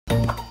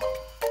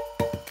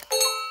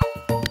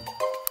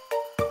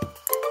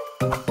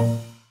The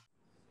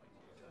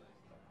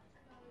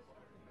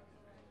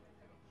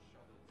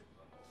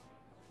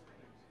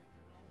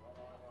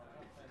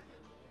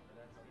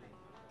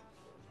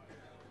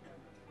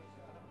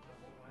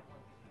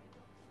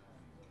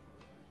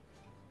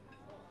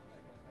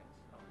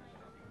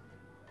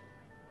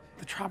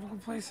tropical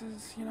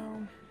places, you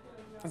know,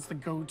 that's the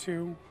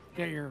go-to.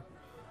 Get your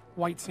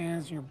white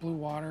sands and your blue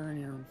water and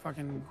your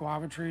fucking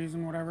guava trees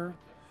and whatever.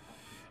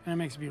 And it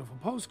makes a beautiful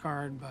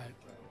postcard, but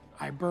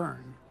I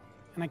burn.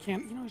 And I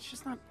can't, you know,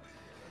 it's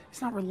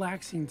not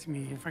relaxing to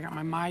me. If I got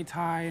my Mai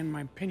Tai and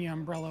my Pienta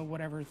umbrella,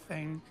 whatever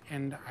thing,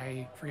 and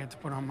I forget to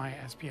put on my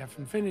SPF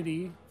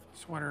Infinity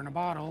sweater in a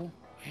bottle,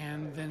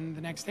 and then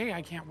the next day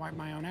I can't wipe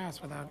my own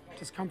ass without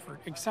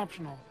discomfort,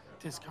 exceptional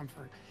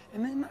discomfort.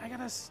 And then I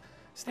gotta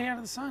stay out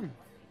of the sun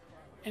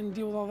and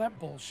deal with all that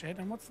bullshit.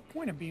 And what's the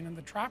point of being in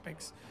the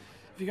tropics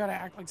if you gotta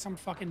act like some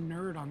fucking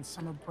nerd on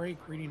summer break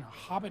reading a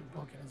Hobbit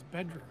book in his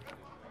bedroom?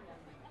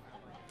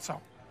 So,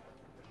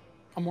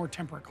 a more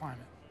temperate climate.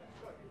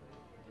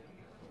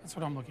 That's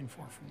what I'm looking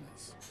for from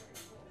this,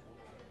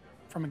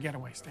 from a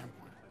getaway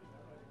standpoint.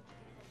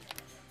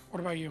 What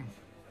about you?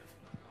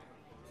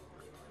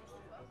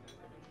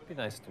 It'd be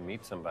nice to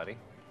meet somebody.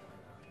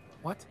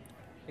 What?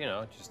 You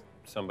know, just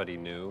somebody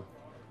new,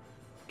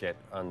 get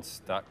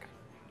unstuck.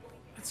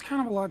 It's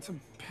kind of a lot to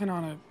pin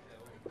on it.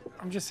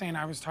 I'm just saying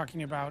I was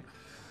talking about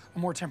a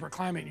more temperate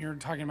climate, and you're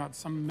talking about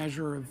some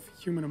measure of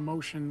human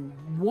emotion,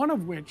 one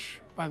of which,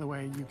 by the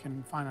way, you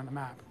can find on a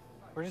map.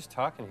 We're just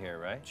talking here,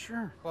 right?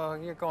 Sure. Well,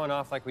 you're going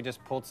off like we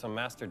just pulled some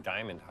master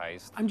diamond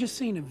heist. I'm just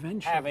saying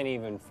eventually. Haven't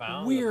even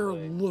found We're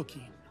the place.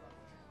 looking.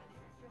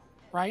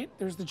 Right?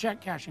 There's the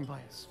check cashing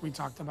place we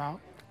talked about.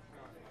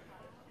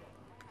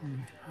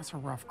 That's a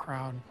rough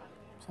crowd.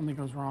 Something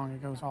goes wrong,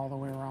 it goes all the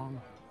way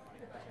wrong.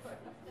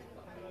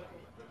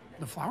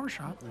 The flower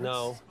shop.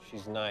 No,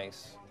 she's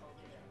nice.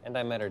 And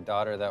I met her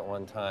daughter that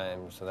one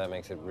time, so that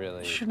makes it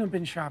really... Shouldn't have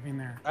been shopping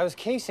there. I was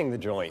casing the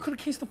joint. Could have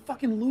cased the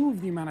fucking Louvre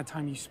the amount of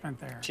time you spent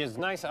there. She has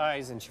nice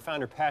eyes, and she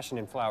found her passion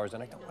in flowers,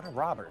 and I don't want to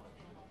rob her.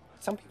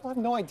 Some people have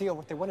no idea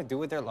what they want to do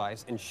with their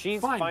lives, and she's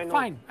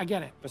Fine, I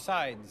get it.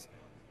 Besides,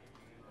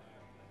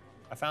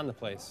 I found the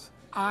place.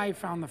 I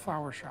found the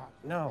flower shop.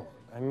 No,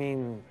 I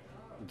mean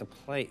the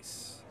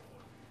place.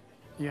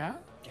 Yeah?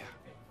 Yeah,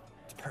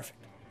 it's perfect.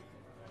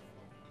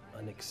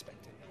 Unexpected.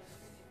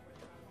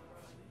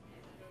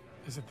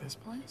 Is it this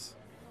place?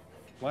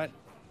 What?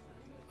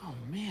 Oh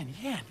man,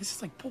 yeah, this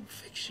is like Pulp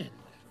Fiction.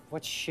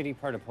 What shitty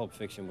part of Pulp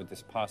Fiction would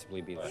this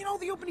possibly be like? You know,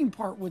 the opening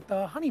part with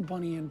Honey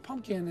Bunny and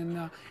Pumpkin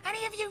and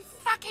any of you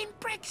fucking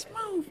pricks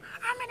move.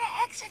 I'm gonna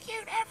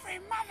execute every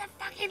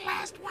motherfucking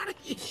last one of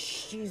you.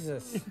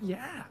 Jesus.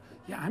 Yeah,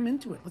 I'm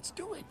into it. Let's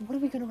do it. What are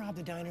we gonna rob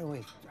the diner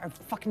with? Our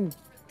fucking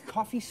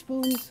coffee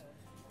spoons?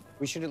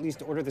 We should at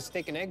least order the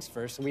steak and eggs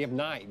first so we have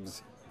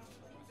knives.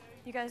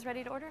 You guys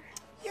ready to order?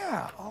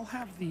 Yeah, I'll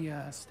have the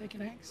steak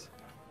and eggs.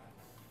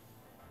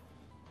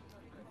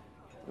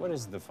 What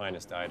is the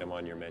finest item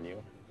on your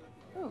menu?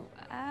 Ooh,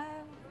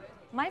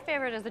 my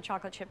favorite is the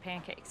chocolate chip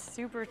pancakes.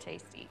 Super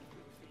tasty.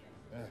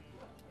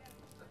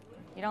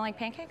 You don't like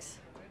pancakes?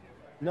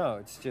 No,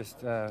 it's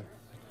just, that's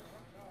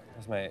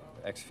my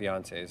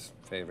ex-fiance's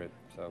favorite,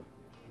 so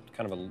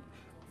kind of a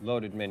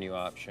loaded menu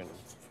option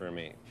for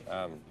me.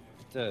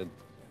 Just a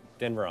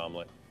Denver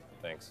omelet,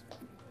 thanks.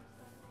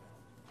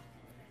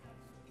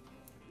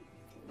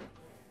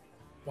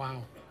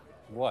 Wow.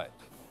 What?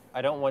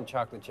 I don't want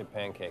chocolate chip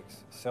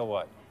pancakes. So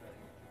what?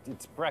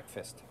 It's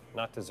breakfast,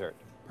 not dessert.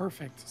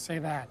 Perfect. Say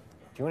that.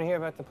 Do you want to hear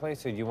about the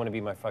place, or do you want to be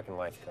my fucking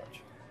life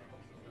coach?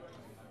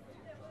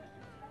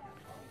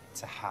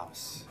 It's a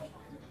house.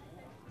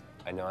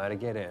 I know how to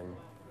get in.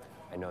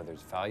 I know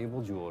there's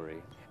valuable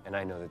jewelry, and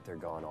I know that they're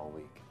gone all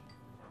week.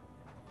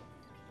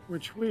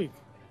 Which week?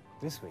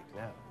 This week,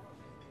 now.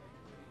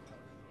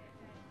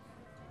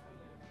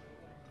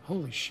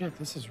 Holy shit,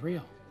 this is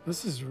real.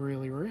 This is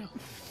really real.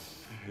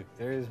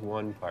 There is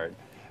one part.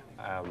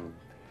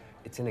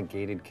 It's in a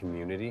gated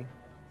community,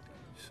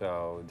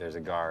 so there's a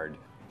guard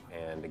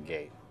and a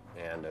gate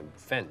and a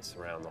fence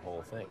around the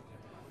whole thing.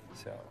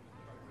 So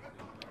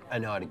I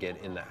know how to get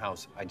in the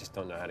house. I just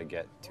don't know how to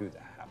get to the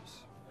house.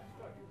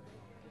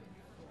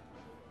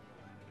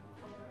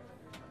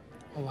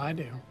 Well, I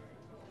do.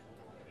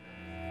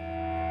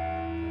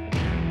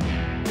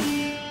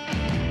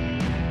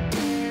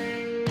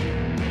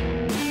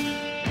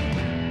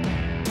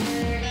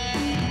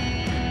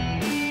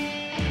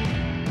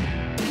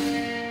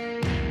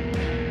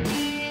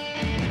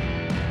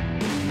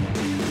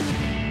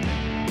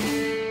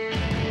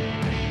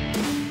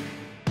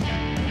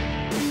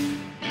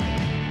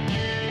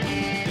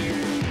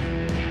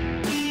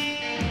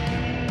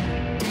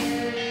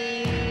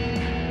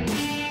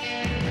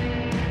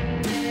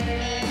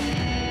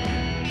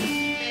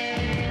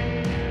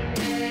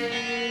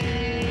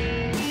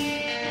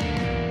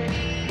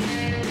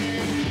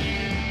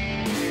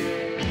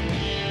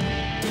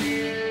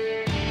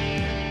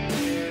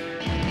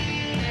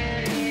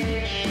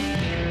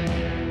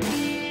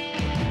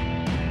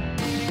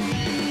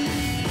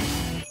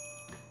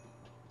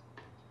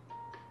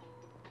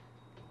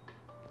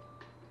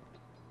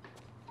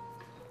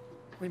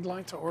 We'd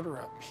like to order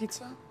a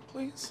pizza,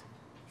 please,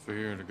 For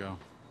here to go.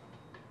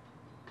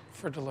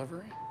 for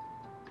delivery.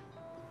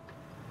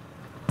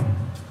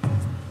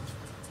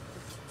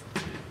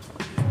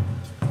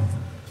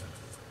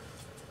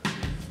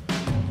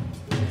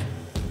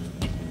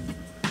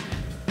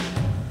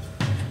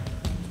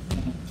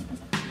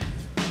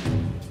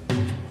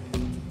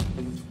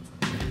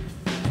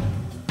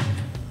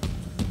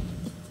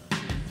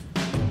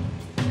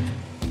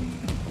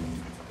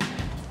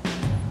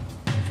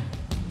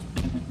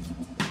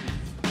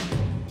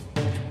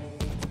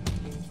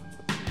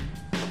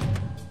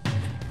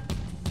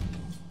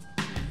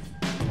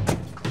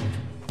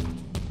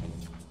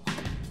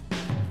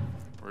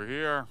 We're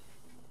here.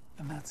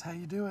 And that's how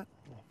you do it.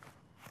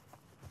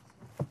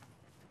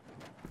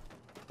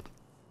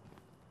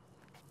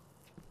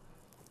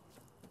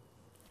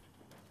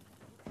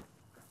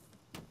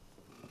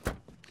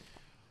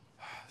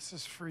 This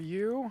is for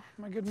you,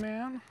 my good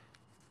man.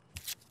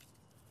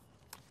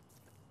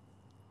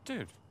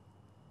 Dude.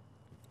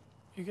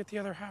 You get the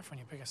other half when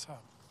you pick us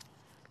up.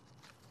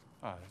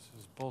 Oh, this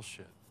is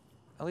bullshit.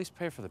 At least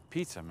pay for the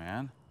pizza,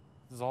 man.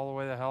 This is all the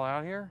way the hell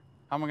out here?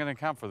 How am I gonna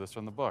account for this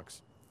from the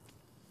books?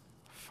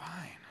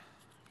 Fine.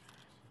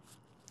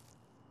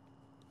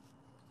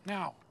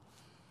 Now,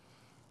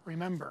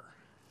 remember,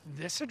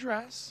 this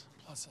address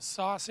plus a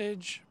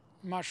sausage,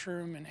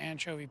 mushroom, and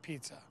anchovy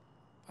pizza.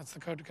 That's the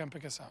code to come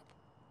pick us up.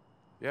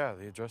 Yeah,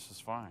 the address is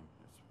fine.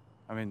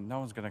 I mean, no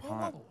one's gonna come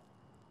out. Whoa.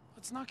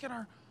 Let's not get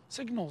our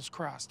signals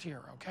crossed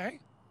here, okay?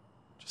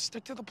 Just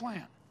stick to the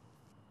plan.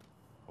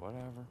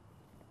 Whatever.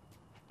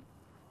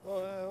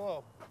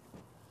 Well,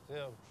 you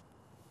know,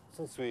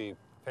 since we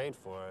paid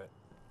for it.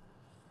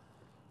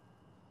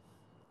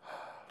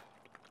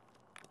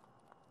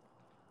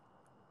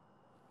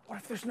 What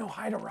if there's no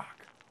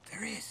Hide-A-Rock?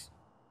 There is.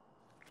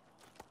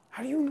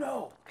 How do you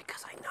know?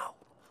 Because I know.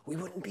 We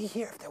wouldn't be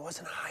here if there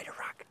wasn't a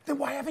Hide-A-Rock. Then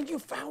why haven't you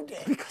found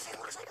it? Because it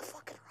looks like a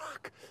fucking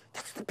rock.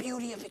 That's the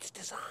beauty of its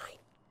design.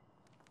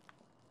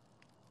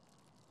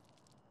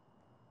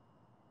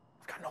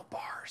 We've got no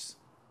bars.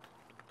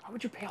 Why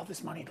would you pay all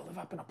this money to live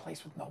up in a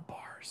place with no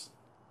bars?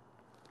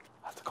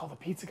 I'll have to call the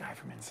pizza guy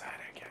from inside,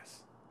 I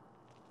guess.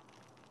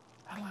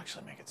 That'll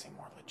actually make it seem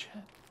more legit.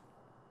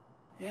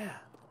 Yeah,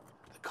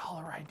 the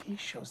caller ID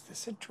shows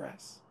this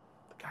address.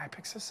 The guy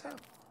picks us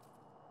up.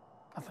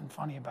 Nothing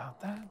funny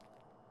about that.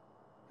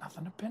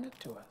 Nothing to pin it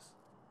to us.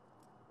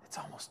 It's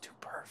almost too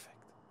perfect.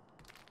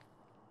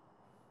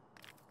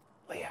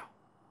 Leo.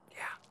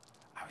 Yeah,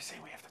 I was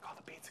saying we have to call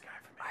the pizza guy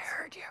from I inside.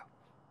 heard you.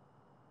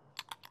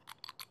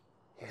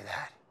 Hear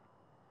that?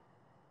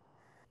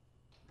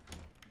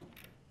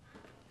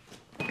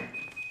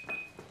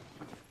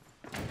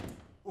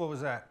 What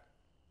was that?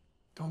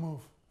 Don't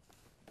move.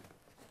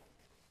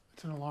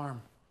 It's an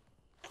alarm.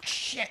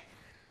 Shit.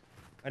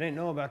 I didn't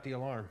know about the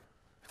alarm.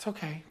 It's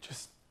okay,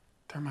 just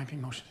there might be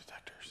motion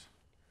detectors.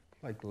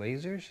 Like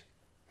lasers?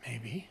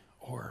 Maybe,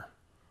 or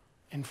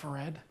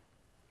infrared.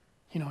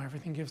 You know,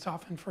 everything gives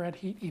off infrared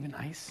heat, even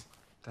ice.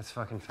 That's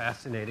fucking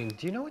fascinating.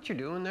 Do you know what you're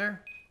doing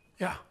there?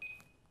 Yeah,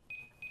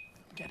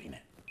 I'm getting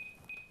it.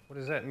 What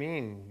does that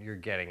mean, you're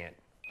getting it?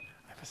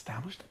 I've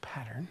established a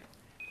pattern,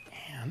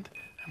 and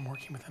I'm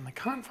working within the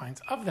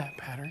confines of that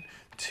pattern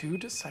to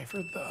decipher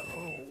the...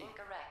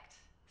 Incorrect.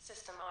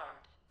 System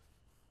armed.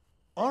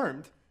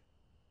 Armed?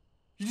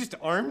 You just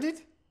armed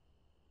it?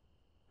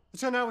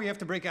 So now we have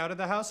to break out of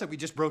the house that we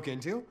just broke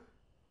into?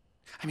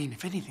 I mean,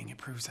 if anything, it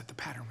proves that the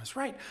pattern was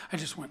right. I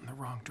just went in the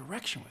wrong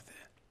direction with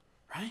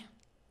it, right?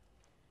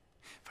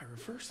 If I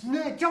reverse...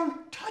 No,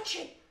 don't touch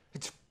it!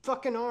 It's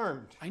fucking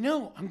armed. I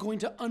know, I'm going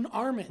to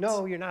unarm it.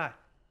 No, you're not.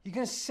 You're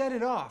gonna set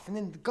it off, and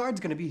then the guard's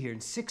gonna be here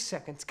in 6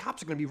 seconds.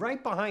 Cops are gonna be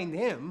right behind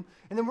him,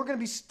 and then we're gonna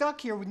be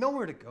stuck here with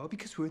nowhere to go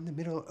because we're in the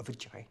middle of a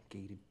giant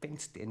gated,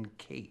 fenced-in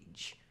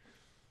cage.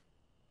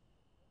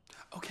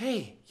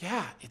 Okay,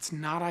 yeah, it's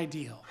not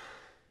ideal,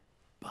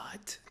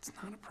 but it's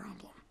not a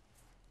problem.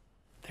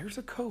 There's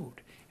a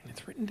code, and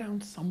it's written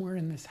down somewhere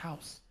in this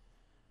house.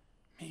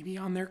 Maybe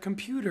on their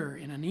computer,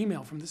 in an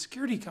email from the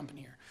security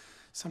company, or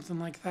something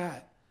like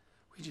that.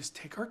 We just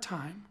take our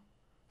time,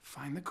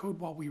 find the code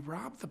while we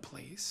rob the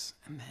place,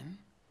 and then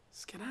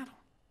skedaddle.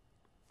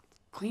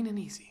 Clean and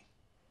easy.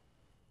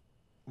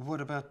 What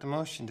about the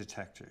motion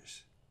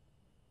detectors?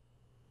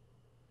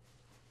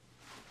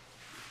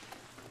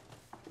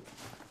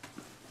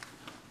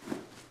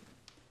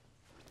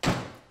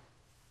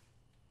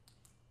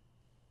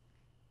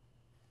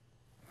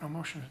 No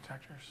motion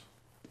detectors.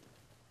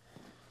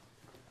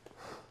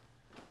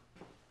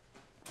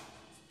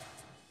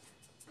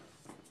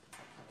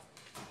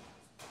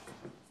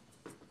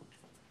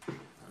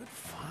 Good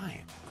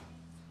find.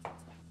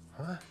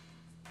 Huh?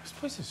 This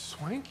place is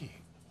swanky.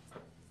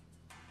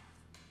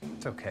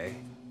 It's okay.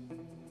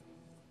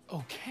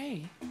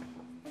 Okay?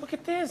 Look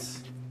at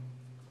this.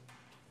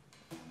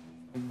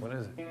 What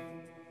is it?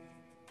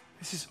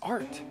 This is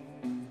art.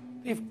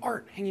 They have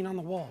art hanging on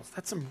the walls.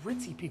 That's some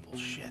ritzy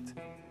people's shit.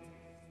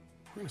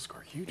 We're gonna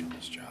score huge on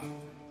this job.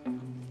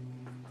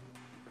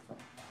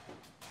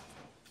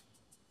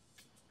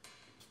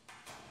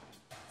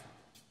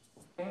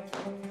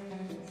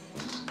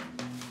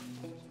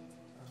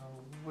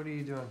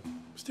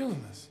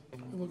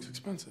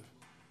 expensive.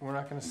 We're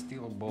not gonna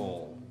steal a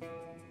bowl.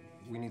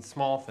 We need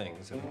small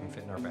things that we can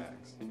fit in our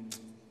bags.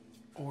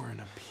 Or in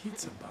a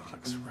pizza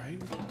box, right? You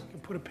can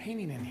put a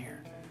painting in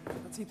here.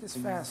 Let's eat this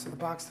fast so the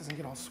box doesn't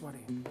get all sweaty.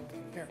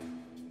 Here.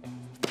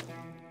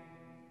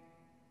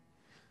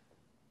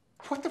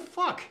 What the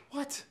fuck?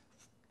 What?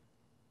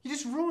 You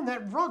just ruined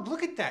that rug.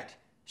 Look at that.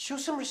 Show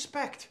some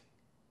respect.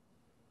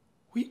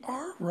 We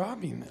are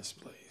robbing this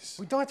place.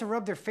 We don't have to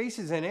rub their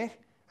faces in it.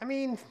 I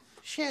mean,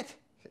 shit.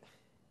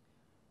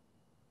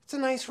 It's a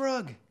nice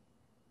rug.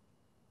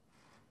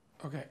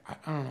 Okay, I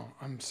don't know.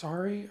 I'm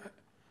sorry.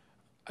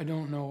 I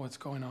don't know what's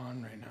going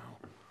on right now.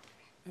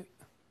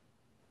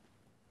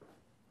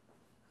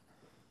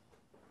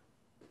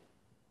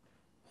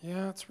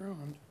 Yeah, it's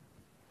ruined.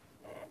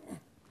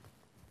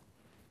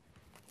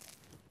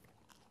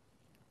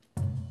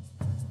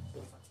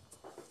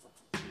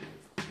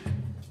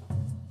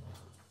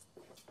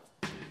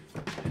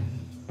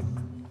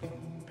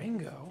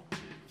 Bingo.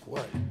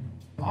 What?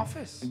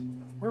 Office.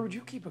 Where would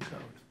you keep a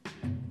code?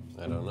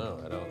 I don't know.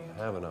 I don't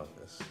have an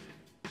office.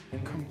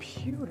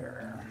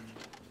 Computer.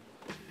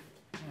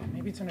 Oh,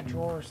 maybe it's in a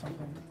drawer or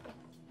something.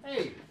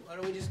 Hey, why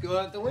don't we just go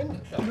out the window?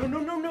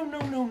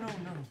 No.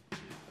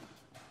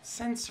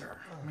 Sensor.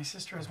 My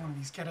sister has one of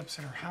these get-ups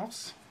at her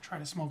house. Try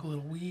to smoke a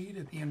little weed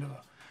at the end of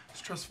a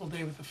stressful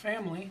day with the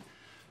family.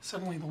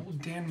 Suddenly the whole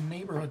damn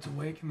neighborhood's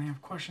awake and they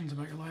have questions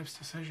about your life's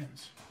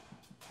decisions.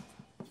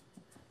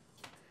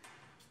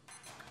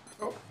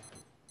 Oh.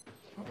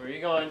 Where are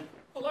you going?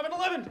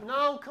 11:11.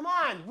 No, come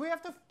on. We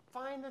have to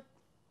find the...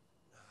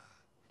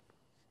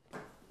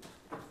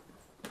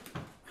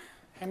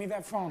 Hand me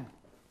that phone.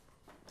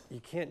 You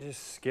can't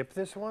just skip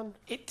this one?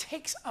 It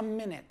takes a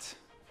minute.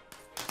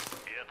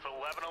 It's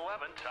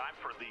 11:11, time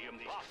for the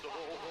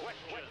impossible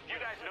question. You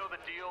guys know the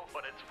deal,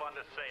 but it's fun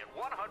to say it.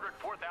 $104,800,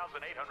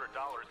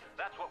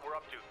 that's what we're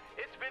up to.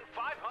 It's been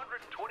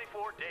 524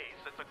 days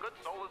since a good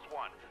soul has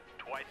won.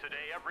 Twice a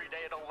day, every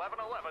day at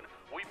 11:11,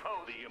 we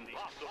pose the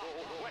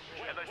impossible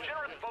question. And the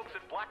generous folks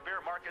at Black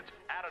Bear Markets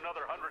add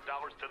another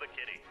 $100 to the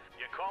kitty.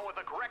 You call with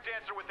the correct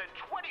answer within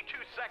 22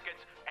 seconds,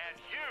 and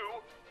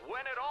you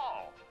win it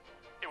all.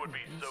 It would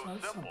be so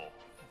simple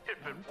if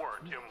it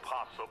weren't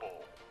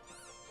impossible.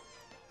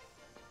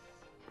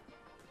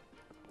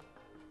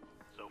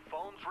 So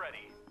phone's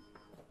ready.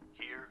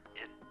 Here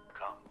it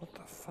comes. What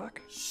the fuck?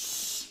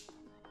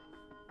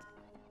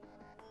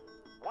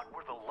 What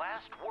were the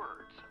last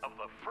words of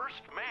the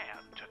first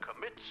man to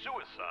commit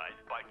suicide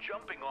by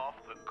jumping off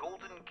the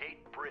Golden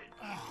Gate Bridge?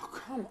 Oh,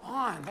 come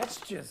on.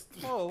 That's just...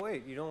 Oh,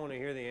 wait, you don't want to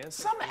hear the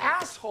answer? Some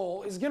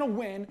asshole is gonna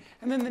win,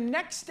 and then the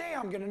next day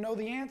I'm gonna know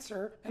the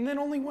answer, and then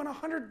only win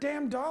 $100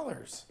 damn.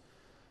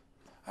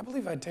 I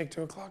believe I'd take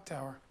to a clock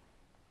tower.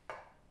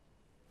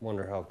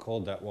 Wonder how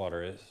cold that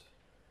water is.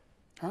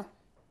 Huh?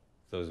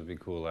 Those would be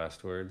cool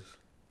last words.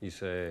 You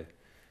say,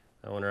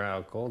 I wonder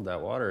how cold that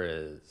water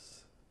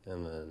is.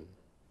 And then...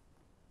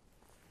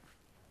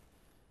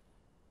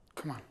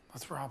 Come on,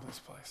 let's rob this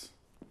place.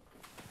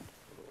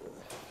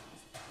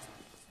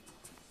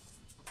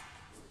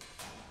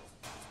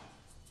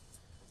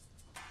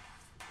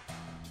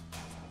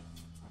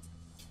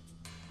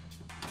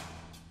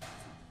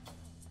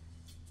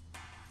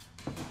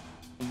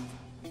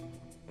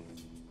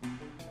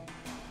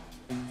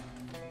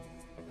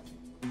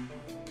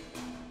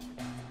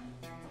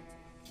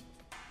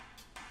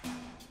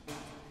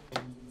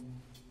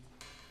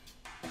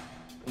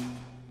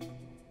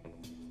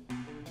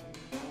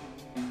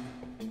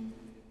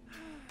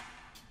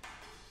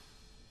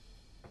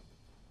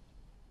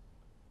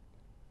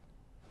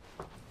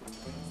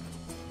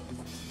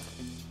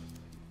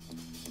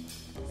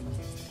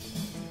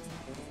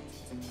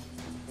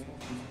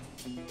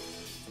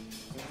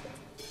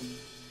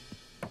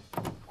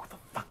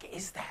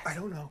 I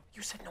don't know.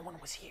 You said no one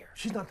was here.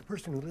 She's not the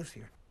person who lives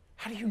here.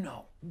 How do you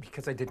know?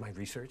 Because I did my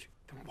research.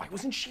 Then why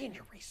wasn't she in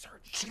your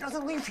research? She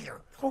doesn't live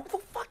here. Who the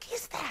fuck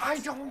is that? I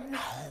don't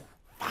know.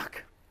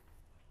 Fuck.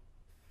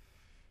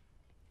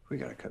 We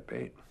gotta cut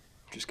bait.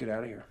 Just get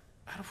out of here.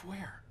 Out of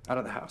where? Out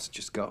of the house.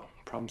 Just go.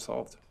 Problem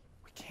solved.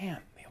 We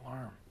can't. The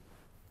alarm.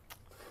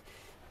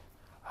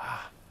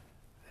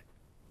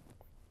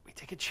 We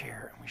take a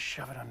chair and we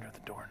shove it under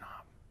the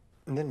doorknob.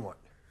 And then what?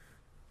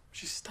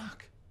 She's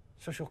stuck.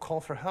 So she'll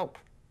call for help.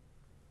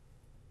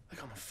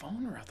 Like on the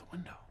phone or out the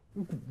window?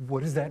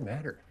 What does that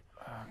matter?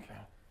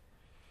 Okay.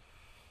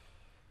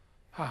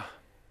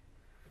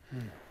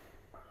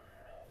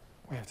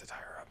 We have to tie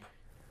her up.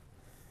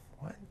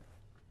 What?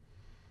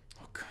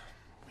 Look,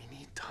 we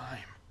need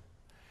time.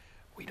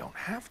 We don't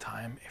have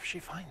time if she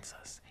finds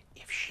us.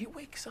 If she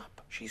wakes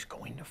up, she's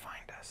going to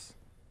find us.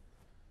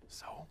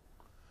 So,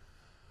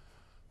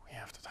 we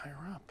have to tie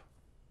her up.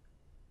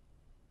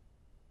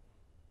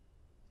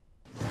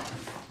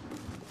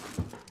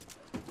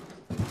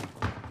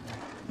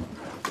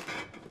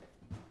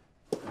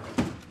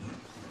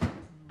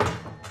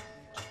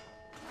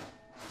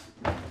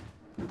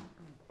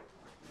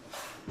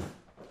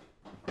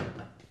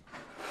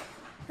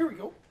 Here we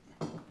go.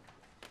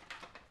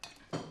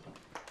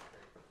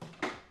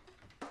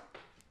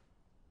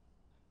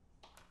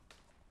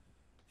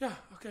 Yeah,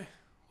 okay.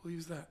 We'll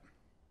use that.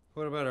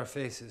 What about our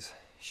faces?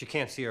 She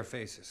can't see our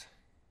faces.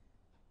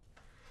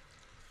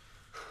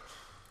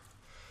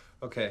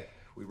 Okay,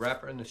 we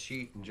wrap her in the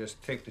sheet and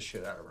just take the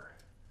shit out of her.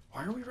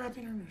 Why are we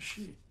wrapping her in a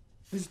sheet?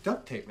 This is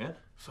duct tape, man.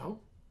 So?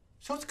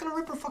 So it's gonna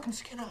rip her fucking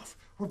skin off.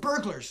 We're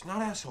burglars,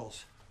 not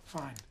assholes.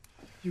 Fine.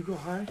 You go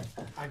high,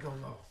 I go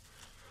low.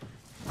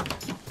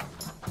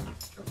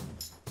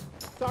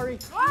 Sorry.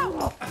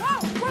 Whoa!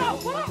 Whoa!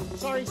 Whoa!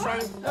 Sorry,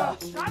 son. Shut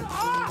up!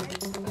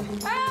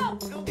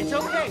 Help! It's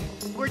okay.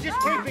 We're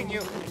just taping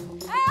you.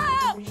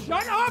 Help!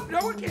 Shut up! No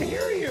one can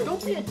hear you.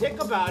 Don't be a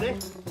dick about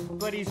it.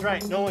 But he's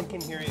right. No one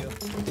can hear you.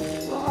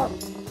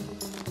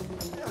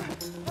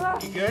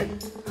 You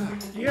good?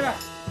 Yeah.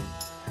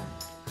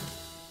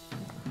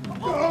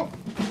 Oh!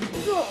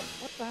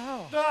 What the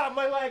hell? Ah,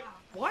 my leg.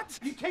 What?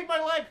 You take my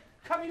leg.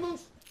 Cut me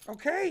loose.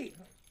 Okay.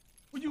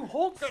 Will you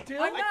hold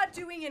still? I'm not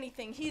doing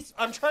anything. He's.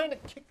 I'm trying to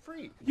kick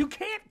free. You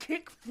can't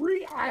kick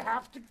free. I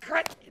have to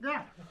cut it.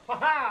 Don't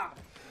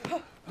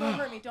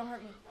hurt me. Don't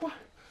hurt me. What?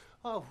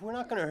 Oh, we're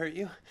not gonna hurt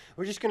you.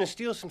 We're just gonna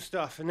steal some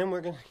stuff, and then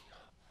we're gonna...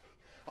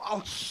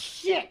 Oh,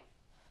 shit!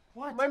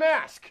 What? My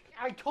mask!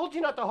 I told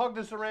you not to hog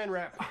the saran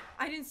wrap.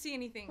 I didn't see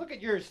anything. Look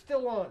at yours,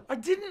 still on. I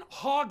didn't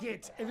hog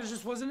it. There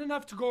just wasn't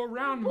enough to go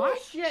around. My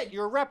shit!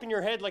 You were wrapping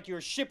your head like you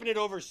were shipping it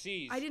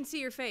overseas. I didn't see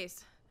your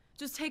face.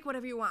 Just take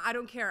whatever you want. I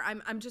don't care.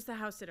 I'm just a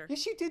house sitter.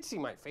 Yes, you did see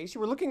my face.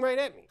 You were looking right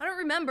at me. I don't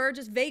remember.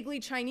 Just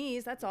vaguely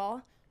Chinese. That's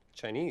all.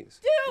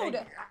 Chinese? Dude!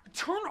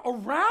 Turn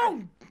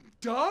around,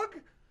 Doug!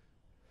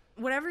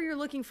 Whatever you're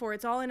looking for,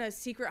 it's all in a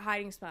secret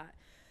hiding spot.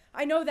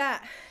 I know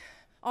that.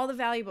 All the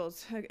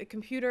valuables, a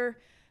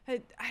computer,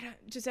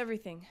 just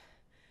everything.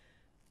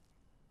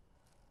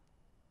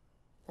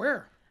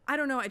 Where? I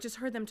don't know. I just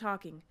heard them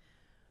talking.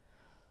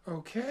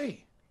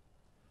 Okay.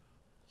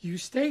 You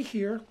stay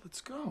here.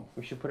 Let's go.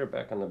 We should put her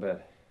back on the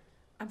bed.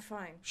 I'm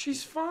fine.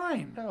 She's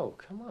fine. No,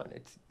 come on.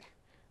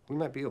 We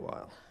might be a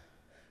while.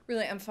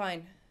 Really, I'm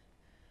fine.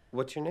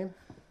 What's your name?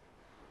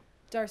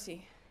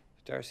 Darcy.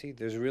 Darcy,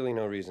 there's really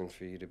no reason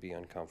for you to be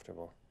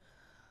uncomfortable.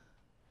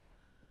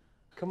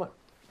 Come on.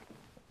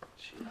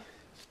 Jesus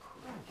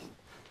Christ.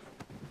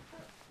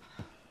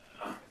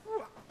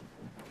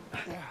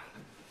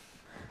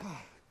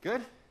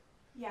 Good?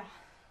 Yeah.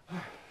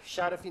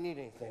 Shout if you need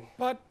anything.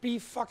 But be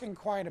fucking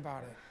quiet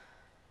about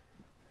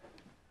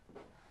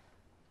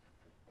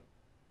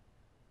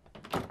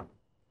it.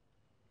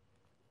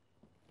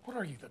 What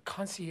are you, the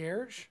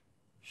concierge?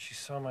 She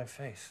saw my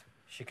face.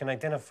 She can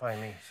identify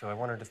me, so I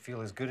want her to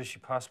feel as good as she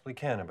possibly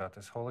can about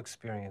this whole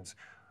experience.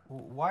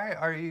 Why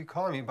are you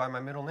calling me by my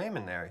middle name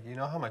in there? You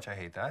know how much I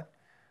hate that.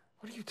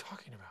 What are you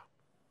talking about?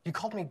 You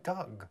called me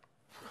Doug.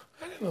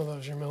 I didn't know that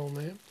was your middle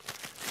name.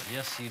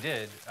 Yes, you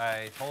did.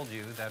 I told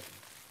you that...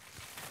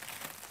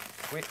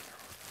 Wait.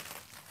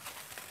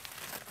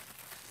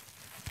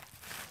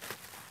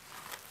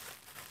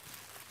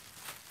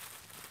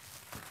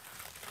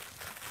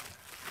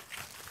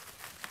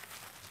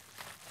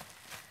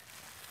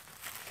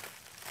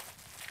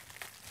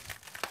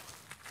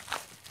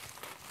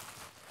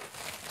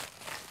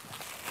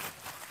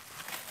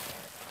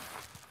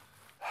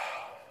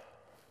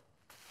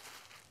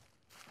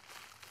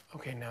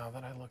 Okay, now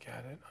that I look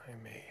at it, I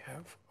may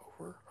have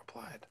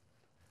over-applied.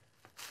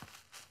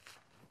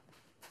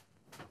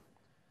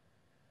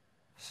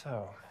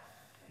 So,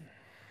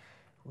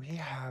 we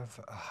have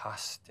a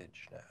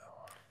hostage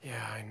now.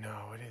 Yeah, I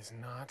know. It is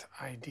not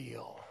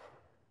ideal,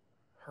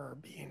 her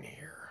being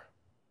here.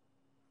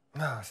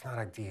 No, it's not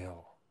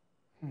ideal.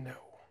 No,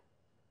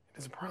 it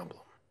is a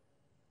problem.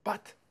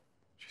 But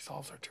she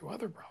solves our two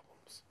other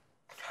problems.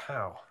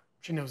 How?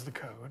 She knows the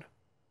code.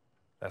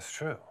 That's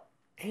true.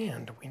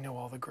 And we know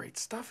all the great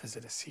stuff is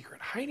at a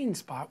secret hiding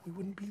spot we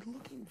wouldn't be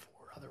looking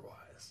for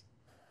otherwise.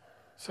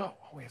 So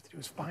all we have to do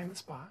is find the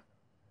spot,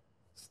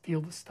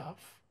 steal the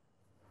stuff,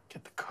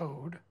 get the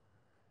code,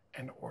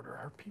 and order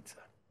our pizza.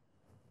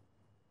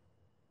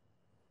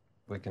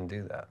 We can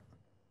do that.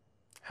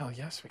 Hell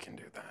yes, we can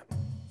do that.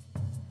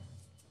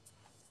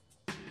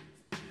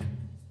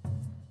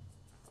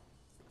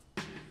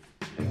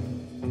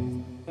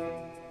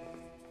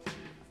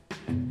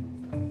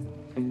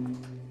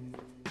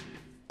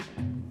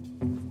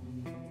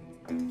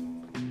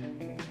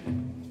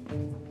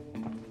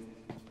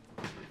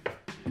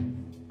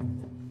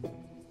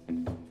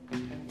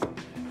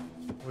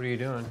 What are you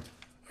doing?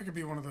 That could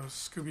be one of those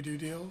Scooby-Doo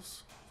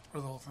deals,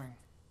 or the whole thing.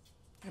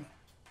 You know.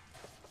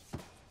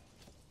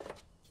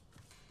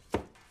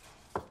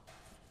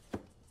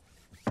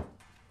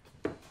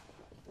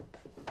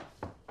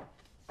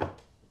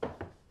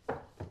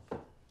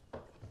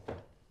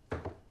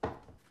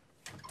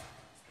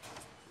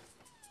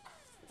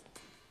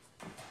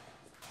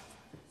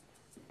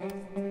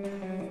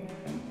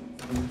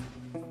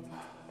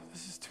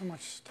 This is too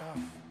much stuff.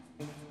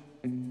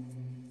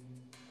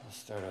 I'll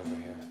start over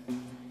here.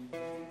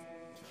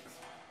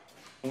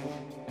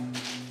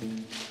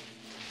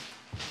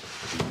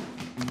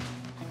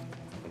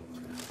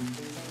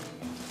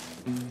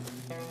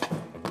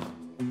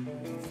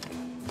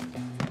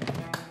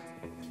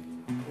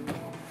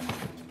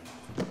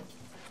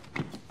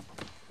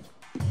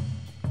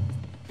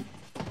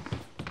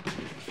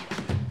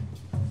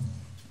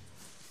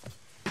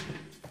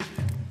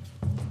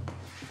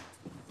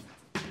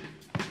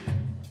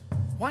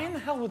 Why in the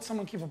hell would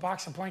someone keep a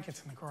box of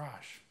blankets in the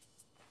garage?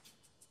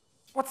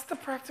 What's the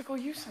practical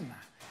use in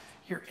that?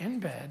 You're in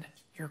bed,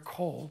 you're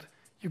cold,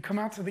 you come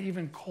out to the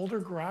even colder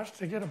garage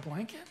to get a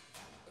blanket?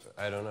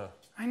 I don't know.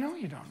 I know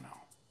you don't know.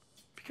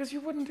 Because you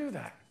wouldn't do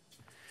that.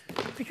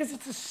 Because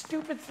it's a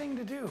stupid thing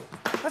to do.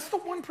 That's the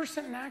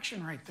 1% in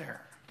action right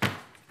there.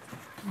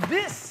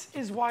 This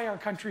is why our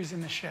country's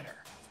in the shitter.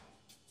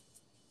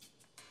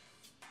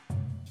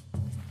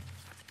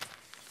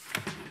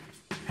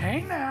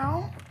 Hey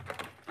now.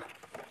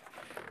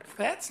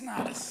 That's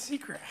not a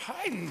secret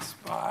hiding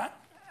spot.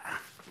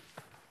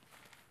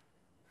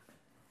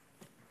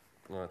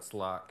 Well, it's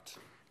locked.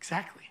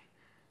 Exactly.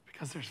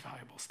 Because there's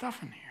valuable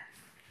stuff in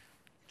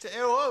here.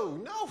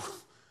 Oh, no.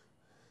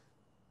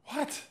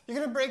 What? You're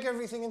gonna break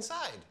everything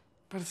inside.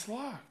 But it's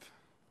locked.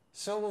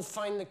 So we'll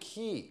find the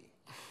key.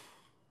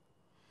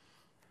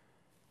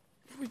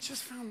 We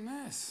just found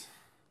this.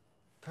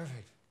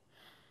 Perfect.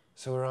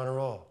 So we're on a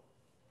roll.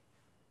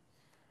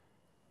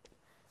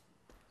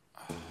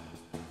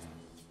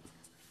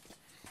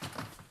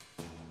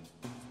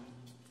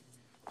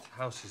 This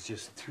house is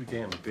just too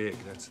damn big.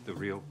 That's the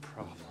real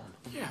problem.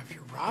 Yeah, if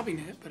you're robbing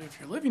it, but if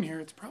you're living here,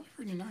 it's probably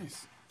pretty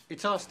nice.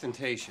 It's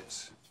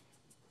ostentatious.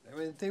 I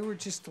mean, if they were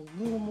just a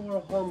little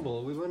more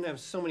humble, we wouldn't have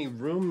so many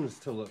rooms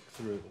to look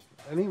through.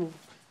 I mean,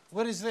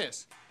 what is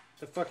this?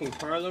 The fucking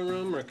parlor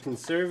room or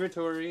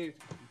conservatory?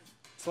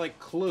 It's like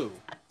Clue.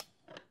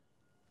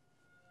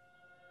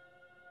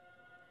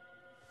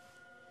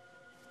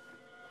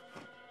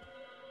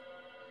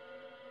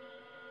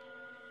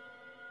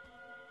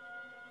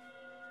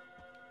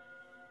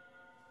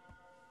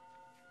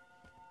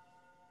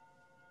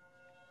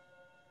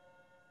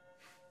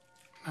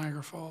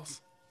 Niagara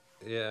Falls.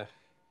 Yeah.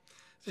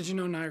 Did you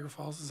know Niagara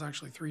Falls is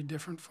actually 3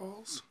 different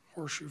falls?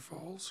 Horseshoe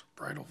Falls,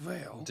 Bridal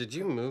Veil. Did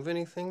you move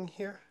anything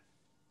here?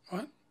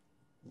 What?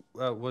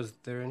 Was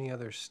there any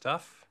other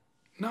stuff?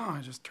 No,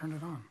 I just turned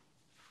it on.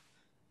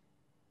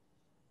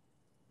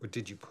 Or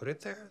did you put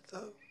it there,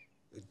 though?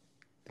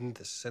 In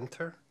the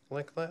center,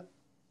 like that?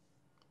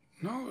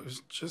 No, it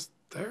was just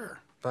there.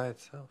 By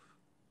itself?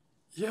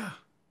 Yeah.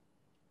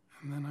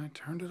 And then I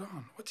turned it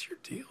on. What's your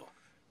deal?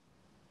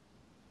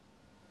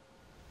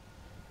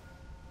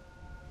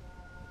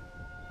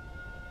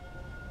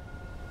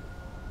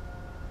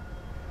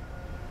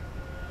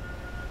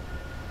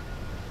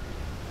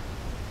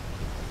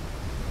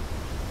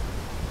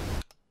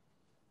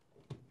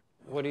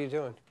 What are you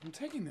doing? I'm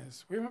taking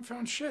this. We haven't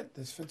found shit.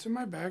 This fits in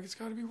my bag. It's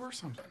got to be worth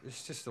something.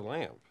 It's just a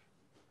lamp.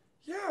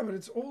 Yeah, but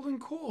it's old and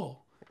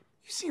cool.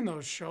 You've seen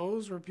those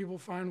shows where people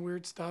find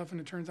weird stuff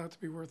and it turns out to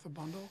be worth a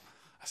bundle?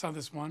 I saw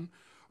this one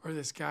where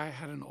this guy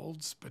had an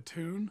old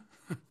spittoon.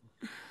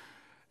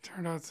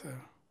 Turned out to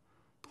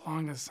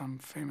belong to some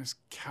famous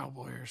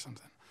cowboy or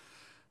something.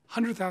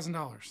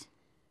 $100,000.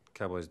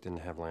 Cowboys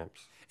didn't have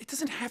lamps. It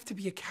doesn't have to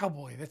be a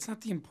cowboy. That's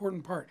not the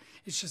important part.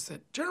 It's just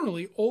that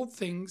generally old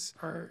things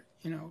are,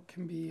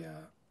 can be,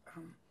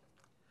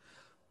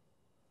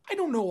 I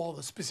don't know all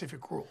the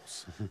specific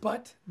rules,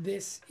 but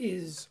this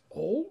is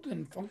old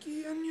and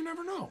funky and you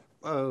never know.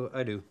 Oh,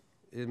 I do.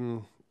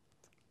 I'm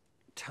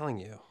telling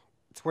you,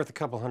 it's worth a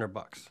couple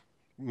 $100.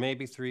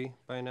 Maybe 3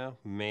 by now,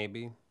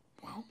 maybe.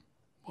 Well,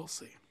 we'll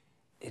see.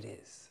 It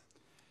is.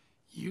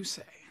 You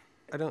say.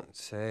 I don't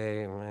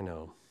say, I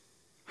know.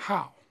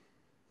 How?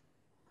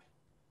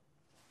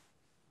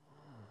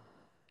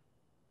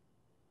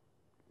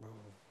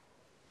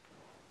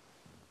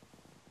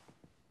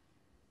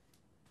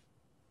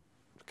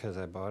 Because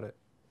I bought it.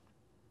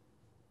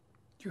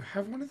 Do you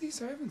have one of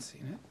these? I haven't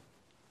seen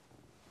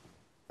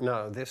it.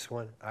 No, this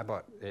one, I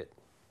bought it.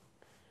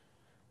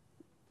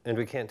 And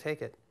we can't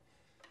take it.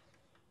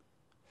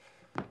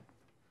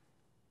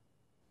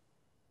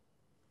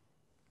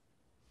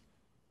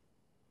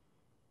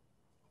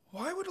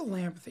 Why would a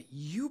lamp that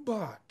you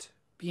bought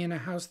be in a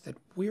house that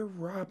we're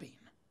robbing?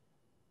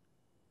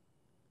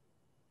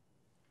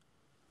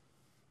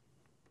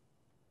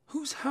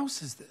 Whose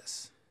house is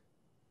this?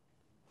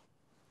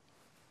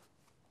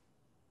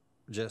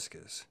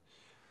 Jessica's.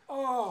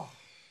 Oh,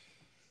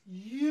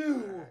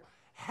 you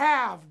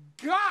have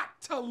got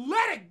to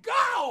let it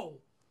go!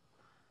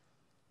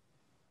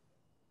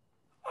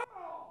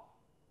 Oh.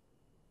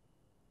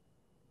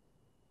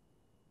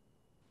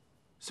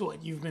 So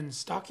what, you've been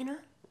stalking her?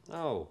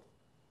 Oh,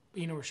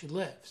 But you know where she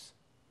lives.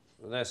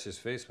 well, that's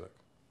just Facebook.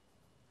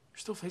 You're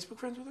still Facebook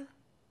friends with her?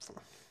 So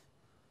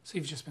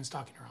you've just been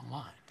stalking her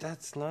online.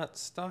 That's not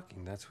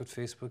stalking. That's what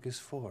Facebook is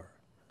for.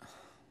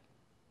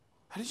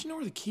 How did you know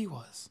where the key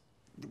was?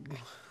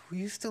 We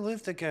used to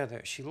live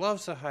together. She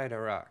loves to hide a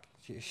rock.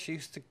 She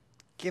used to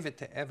give it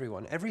to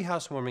everyone. Every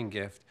housewarming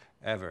gift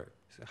ever.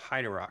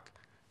 Hide a rock.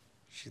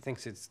 She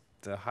thinks it's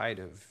the height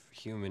of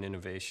human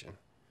innovation.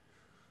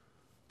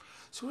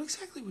 So what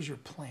exactly was your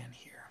plan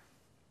here?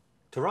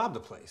 To rob the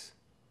place.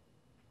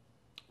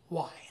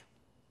 Why?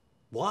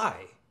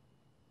 Why?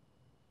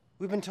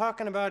 We've been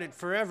talking about it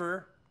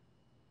forever,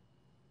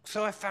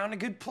 so I found a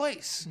good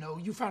place. No,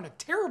 you found a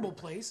terrible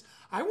place.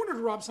 I wanted to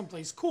rob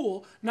someplace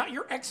cool, not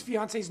your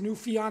ex-fiance's new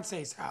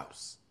fiance's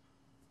house.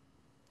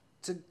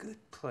 It's a good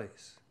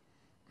place.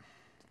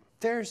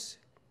 There's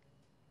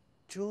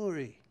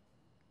jewelry.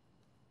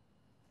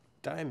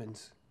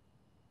 Diamonds.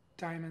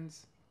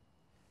 Diamonds.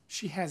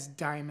 She has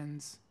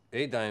diamonds.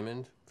 A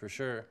diamond, for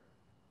sure.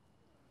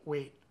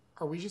 Wait,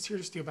 are we just here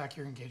to steal back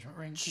your engagement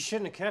ring? She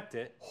shouldn't have kept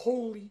it.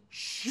 Holy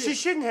shit. She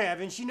shouldn't have,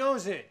 and she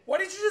knows it. Why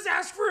did you just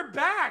ask for it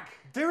back?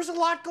 There was a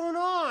lot going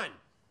on.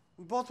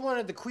 We both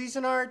wanted the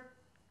Cuisinart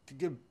to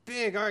get a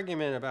big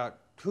argument about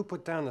who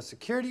put down the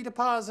security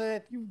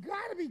deposit. You've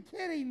got to be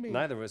kidding me.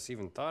 Neither of us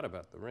even thought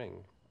about the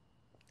ring.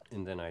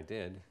 And then I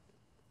did.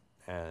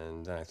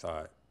 And then I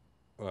thought,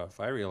 well, if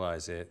I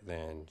realize it,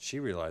 then she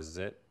realizes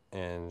it,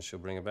 and she'll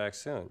bring it back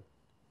soon.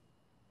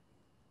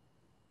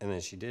 And then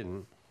she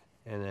didn't.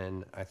 And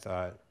then I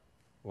thought,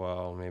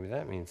 well, maybe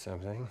that means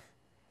something.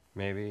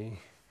 Maybe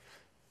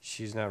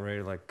she's not ready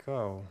to let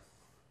go.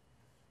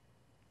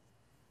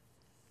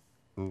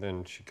 And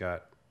then she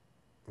got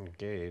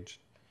engaged.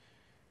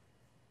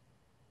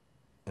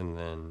 And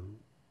then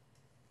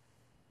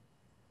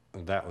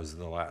that was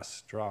the last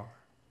straw.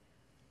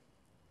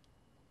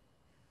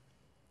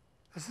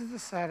 This is the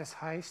saddest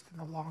heist in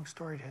the long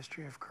storied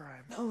history of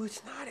crime. No,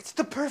 it's not. It's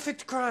the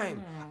perfect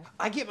crime.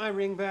 I get my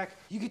ring back.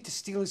 You get to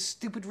steal his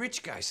stupid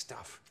rich guy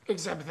stuff.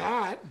 Except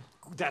that.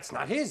 That's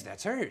not his.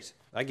 That's hers.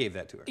 I gave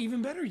that to her.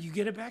 Even better, you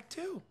get it back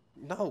too.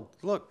 No,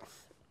 look.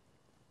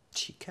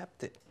 She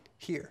kept it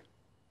here,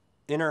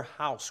 in her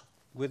house,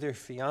 with her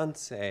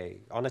fiancé,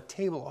 on a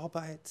table all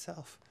by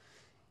itself.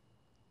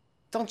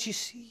 Don't you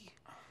see?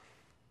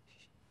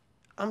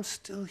 I'm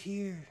still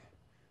here.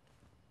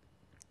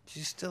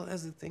 She still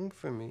has a thing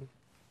for me.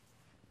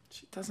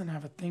 She doesn't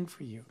have a thing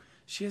for you.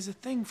 She has a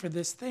thing for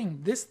this thing.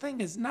 This thing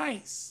is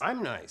nice.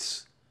 I'm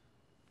nice.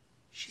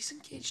 She's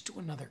engaged to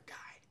another guy.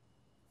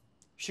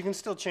 She can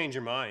still change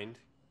her mind.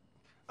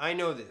 I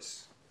know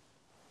this.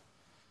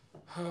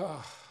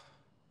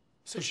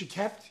 So she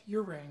kept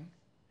your ring,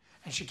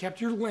 and she kept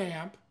your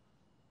lamp,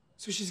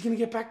 so she's gonna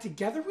get back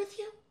together with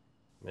you?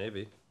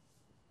 Maybe.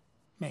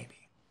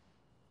 Maybe.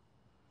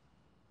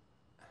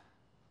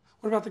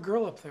 What about the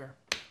girl up there?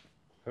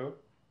 Who?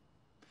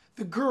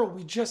 The girl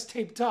we just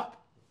taped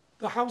up.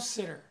 The house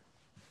sitter.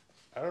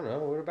 I don't know.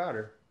 What about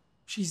her?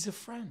 She's a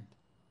friend.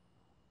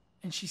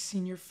 And she's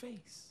seen your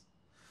face.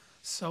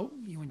 So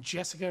you and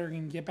Jessica are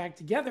going to get back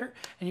together,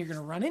 and you're going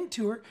to run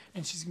into her,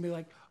 and she's going to be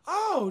like,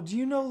 oh, do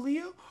you know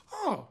Leo?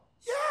 Oh,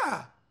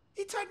 yeah.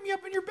 He tied me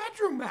up in your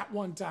bedroom that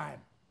one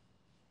time.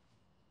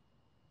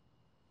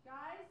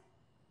 Guys?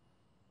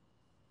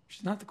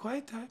 She's not the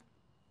quiet type.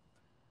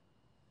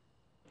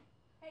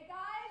 Hey,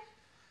 guys?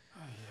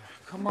 Oh, yeah.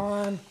 Come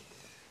on.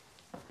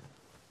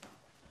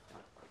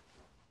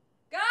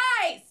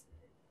 Guys!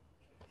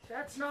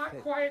 That's not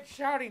quiet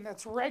shouting.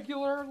 That's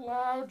regular,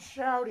 loud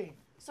shouting.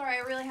 Sorry, I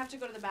really have to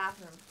go to the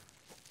bathroom.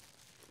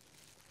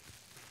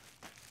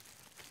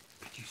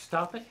 Could you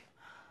stop it?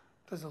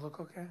 Does it look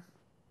okay?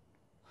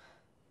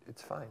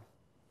 It's fine.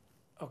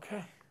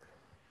 Okay.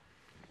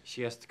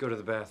 She has to go to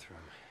the bathroom.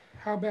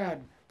 How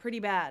bad?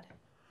 Pretty bad.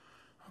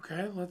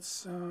 Okay,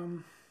 let's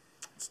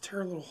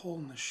tear a little hole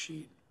in the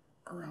sheet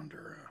around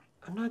her.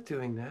 I'm not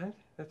doing that.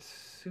 That's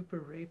super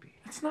rapey.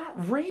 It's not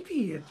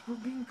rapey. We're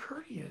being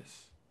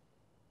courteous.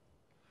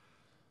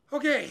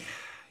 Okay,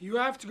 you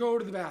have to go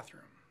to the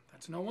bathroom.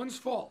 That's no one's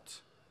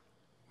fault.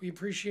 We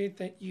appreciate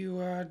that you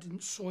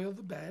didn't soil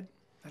the bed.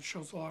 That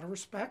shows a lot of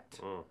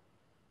respect.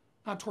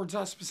 Not towards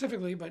us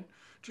specifically, but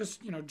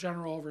just,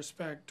 general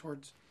respect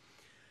towards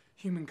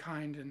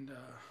humankind and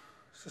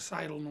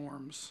societal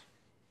norms.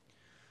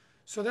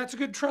 So that's a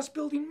good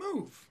trust-building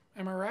move.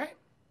 Am I right?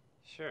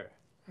 Sure.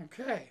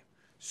 Okay.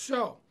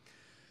 So,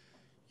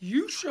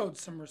 you showed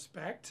some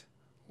respect.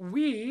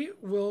 We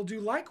will do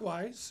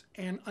likewise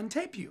and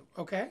untape you,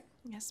 okay?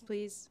 Yes,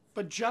 please.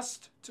 But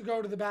just to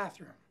go to the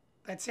bathroom.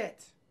 That's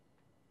it.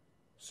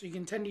 So you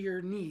can tend to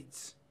your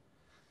needs.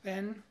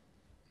 Then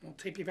we'll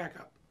tape you back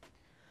up.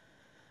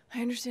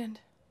 I understand.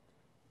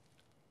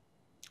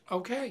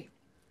 Okay.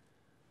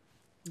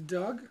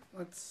 Doug,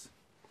 let's...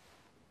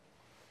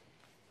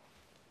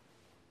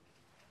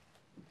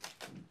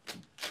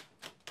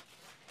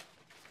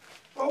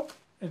 Oh,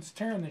 it's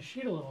tearing the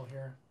sheet a little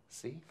here.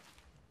 See?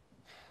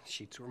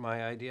 Sheets were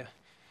my idea.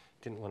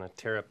 Didn't want to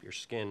tear up your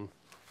skin.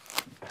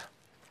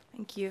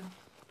 Thank you.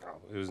 Oh,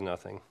 it was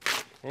nothing.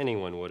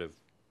 Anyone would have.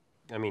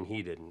 I mean,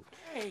 he didn't.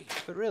 Hey.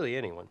 But really,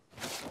 anyone.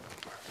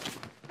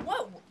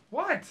 Whoa!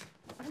 What?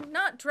 I'm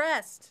not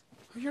dressed.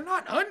 You're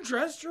not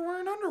undressed, you're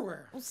wearing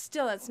underwear. Well,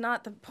 still, that's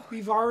not the point.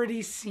 We've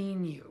already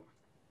seen you.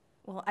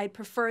 Well, I'd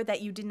prefer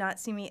that you did not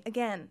see me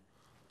again.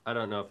 I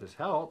don't know if this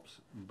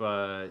helps,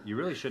 but you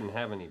really shouldn't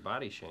have any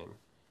body shame.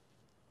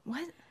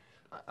 What?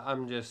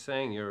 I'm just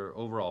saying your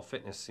overall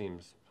fitness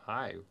seems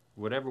high.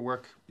 Whatever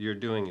work you're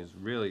doing is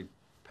really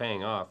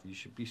paying off. You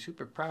should be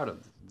super proud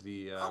of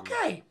the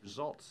Okay.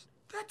 results.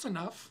 That's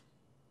enough.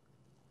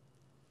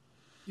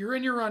 You're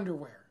in your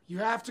underwear. You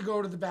have to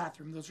go to the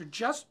bathroom. Those are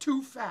just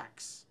two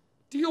facts.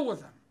 Deal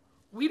with them.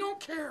 We don't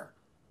care.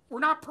 We're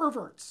not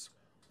perverts.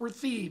 We're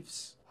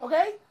thieves.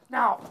 Okay?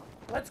 Now,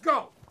 let's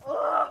go.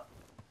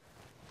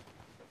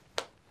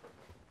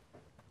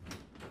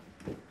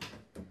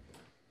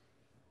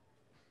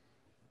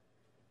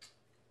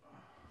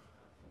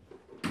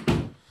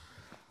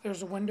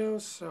 There's a window,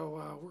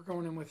 so we're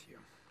going in with you.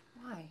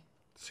 Why?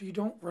 So you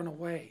don't run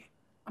away.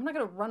 I'm not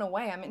gonna run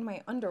away. I'm in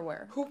my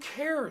underwear. Who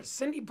cares?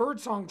 Cindy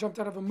Birdsong jumped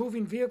out of a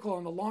moving vehicle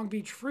on the Long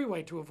Beach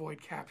freeway to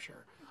avoid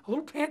capture. A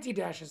little panty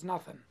dash is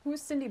nothing.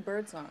 Who's Cindy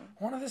Birdsong?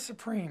 One of the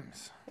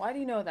Supremes. Why do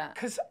you know that?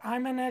 Because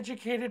I'm an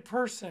educated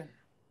person.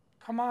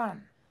 Come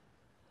on.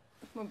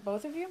 Well,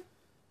 both of you?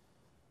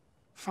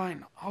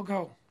 Fine, I'll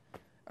go.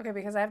 Okay,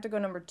 because I have to go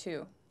number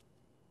 2.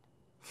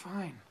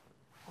 Fine.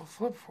 We'll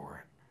flip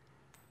for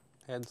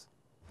it. Heads.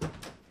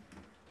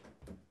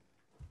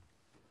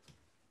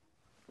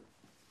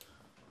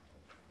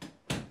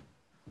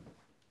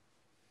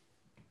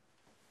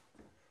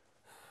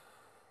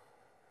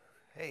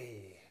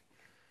 Hey.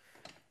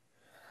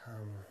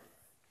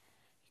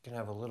 You can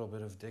have a little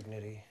bit of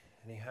dignity,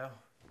 anyhow.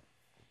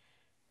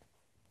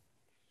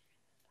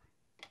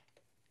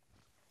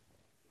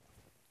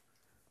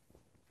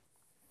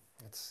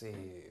 Let's see,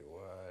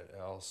 what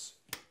else?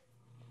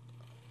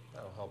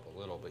 That'll help a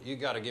little, but you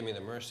gotta give me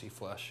the mercy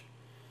flush.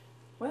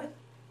 What?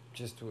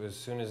 Just as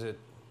soon as it,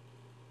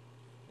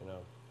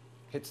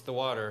 hits the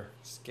water,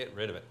 just get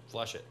rid of it,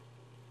 flush it.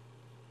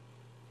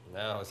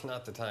 Now it's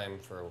not the time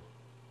for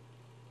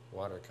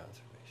water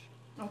conservation.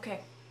 Okay.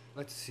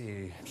 Let's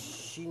see,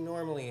 she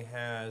normally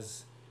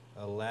has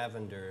a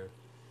lavender,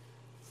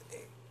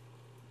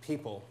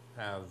 people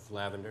have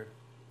lavender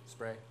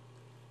spray.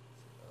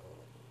 So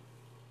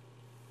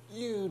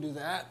you do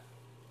that,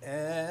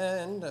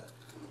 and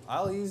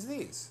I'll use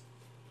these.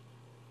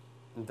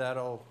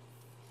 That'll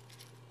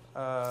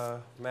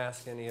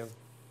mask any of,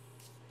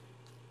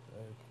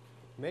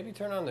 maybe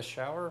turn on the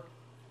shower.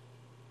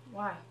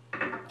 Why?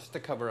 Just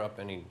to cover up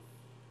any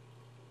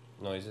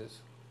noises.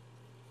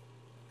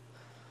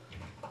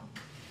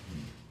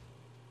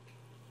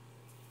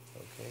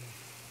 Okay.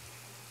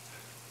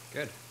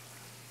 Good.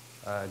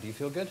 Do you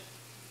feel good?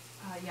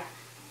 Yeah.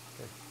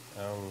 Good.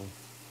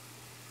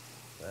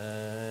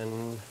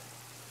 Then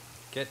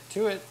get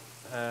to it,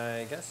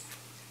 I guess.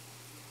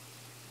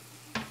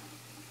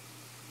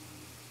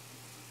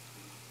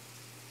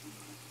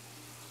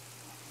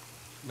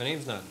 My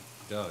name's not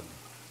Doug,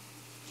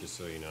 just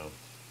so you know.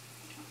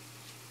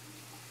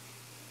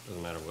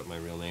 Doesn't matter what my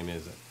real name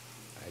is.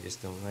 I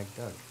just don't like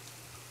Doug.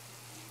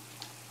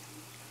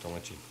 Don't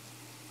want you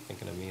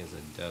thinking of me as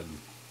a Doug.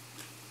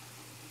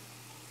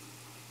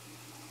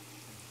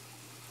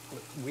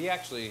 We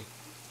actually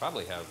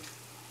probably have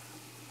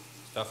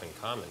stuff in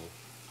common.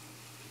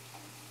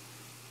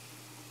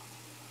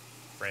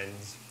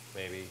 Friends,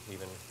 maybe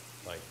even,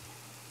 like.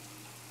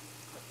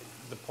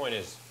 The point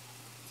is,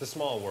 it's a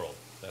small world.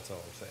 That's all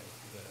I'm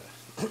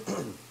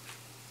saying.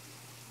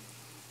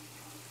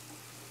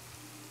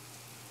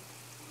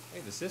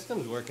 Hey, the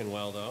system's working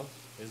well, though,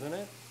 isn't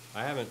it?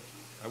 I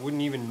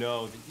wouldn't even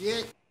know that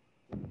yet.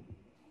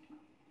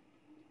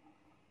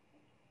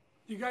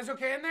 You guys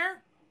okay in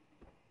there?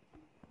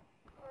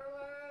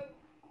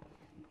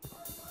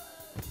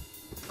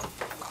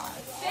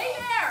 Stay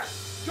there!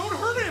 Don't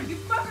hurt him! You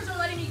fuckers are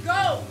letting me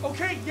go!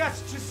 Okay,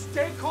 yes, just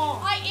stay calm.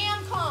 I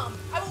am calm!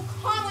 I will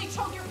calmly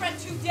choke your friend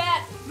to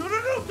death! No,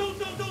 don't,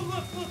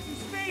 look,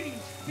 he's fading.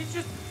 He's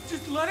just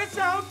let us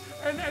out,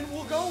 and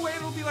we'll go away,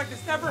 and it'll be like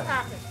this never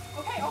happened.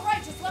 Okay,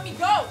 alright, just let me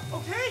go!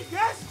 Okay,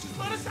 yes, just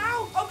let us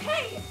out.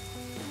 Okay!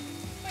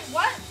 Wait,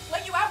 what?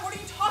 Let you out? What are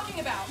you talking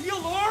about? The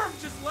alarm,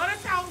 just let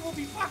us out, and we'll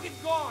be fucking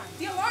gone.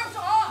 The alarm's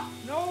off!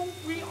 No,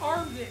 we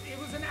armed it. It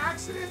was an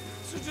accident,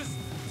 so just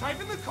type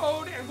in the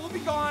code, and we'll be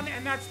gone,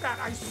 and that's that,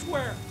 I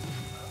swear.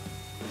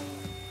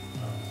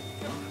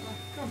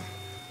 Come.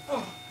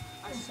 Oh,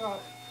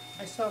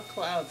 I saw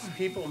clouds,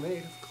 people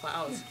made of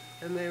clouds,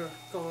 and they were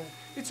going.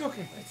 It's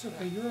okay.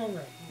 You're all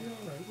right.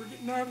 We're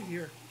getting out of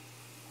here.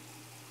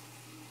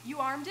 You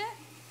armed it?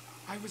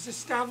 I was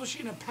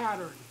establishing a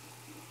pattern.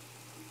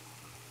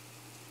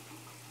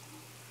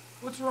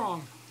 What's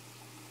wrong?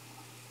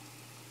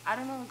 I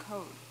don't know the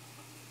code.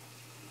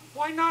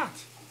 Why not?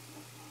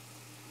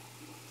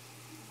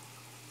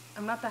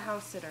 I'm not the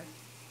house sitter.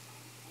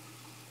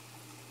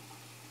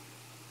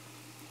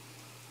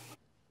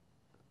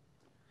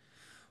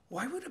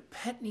 Why would a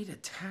pet need a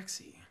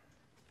taxi?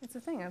 It's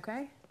a thing,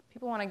 okay?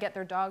 People want to get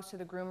their dogs to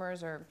the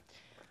groomers or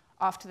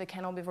off to the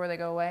kennel before they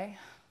go away.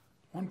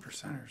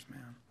 1%ers,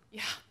 man.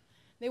 Yeah,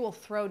 they will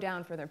throw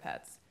down for their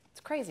pets. It's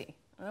crazy.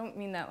 I don't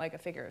mean that like a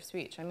figure of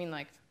speech. I mean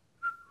like,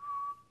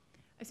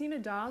 I've seen a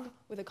dog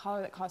with a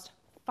collar that cost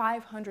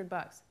 $500.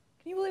 Can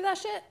you believe that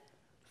shit?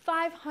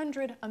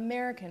 500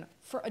 American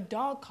for a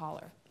dog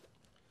collar.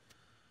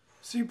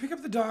 So you pick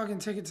up the dog and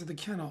take it to the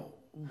kennel.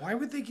 Why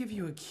would they give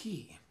you a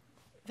key?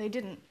 They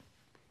didn't.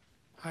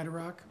 Hide a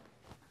rock?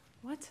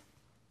 What?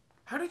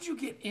 How did you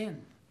get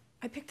in?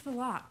 I picked the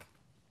lock.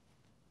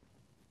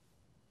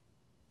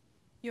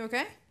 You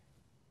okay?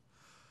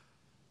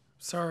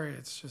 Sorry,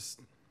 it's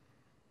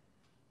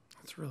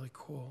really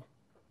cool.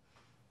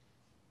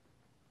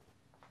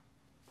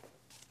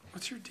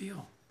 What's your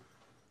deal?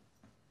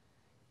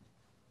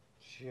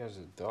 She has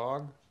a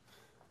dog?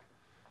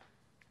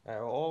 I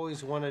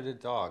always wanted a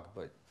dog,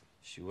 but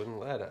she wouldn't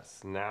let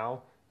us.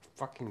 Now,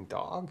 fucking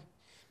dog?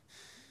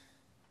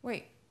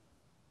 Wait,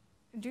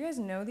 do you guys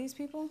know these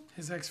people?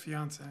 His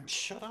ex-fiance.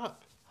 Shut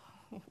up.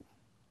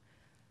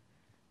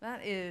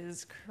 That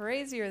is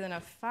crazier than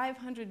a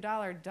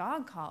 $500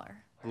 dog collar.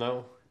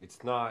 No,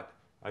 it's not.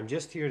 I'm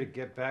just here to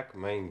get back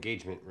my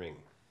engagement ring.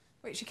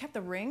 Wait, she kept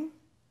the ring?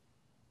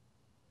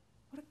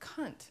 What a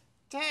cunt.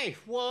 Hey,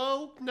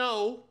 whoa,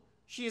 no.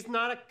 She is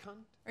not a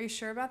cunt. Are you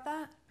sure about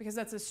that? Because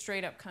that's a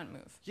straight up cunt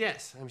move.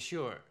 Yes, I'm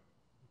sure.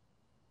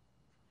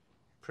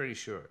 Pretty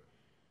sure.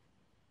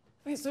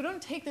 Okay, so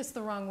don't take this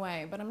the wrong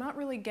way, but I'm not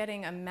really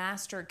getting a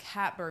master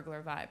cat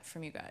burglar vibe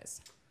from you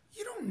guys.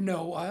 You don't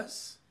know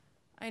us.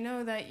 I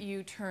know that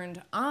you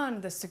turned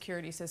on the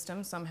security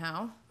system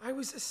somehow. I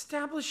was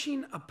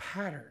establishing a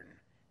pattern.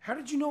 How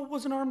did you know it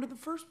wasn't armed in the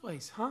first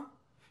place, huh?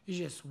 You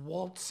just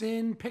waltz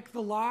in, pick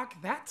the lock?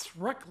 That's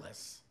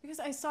reckless.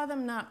 Because I saw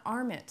them not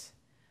arm it.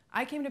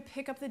 I came to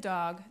pick up the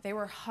dog. They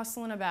were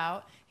hustling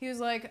about. He was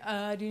like,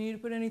 do you need to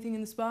put anything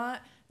in the spot?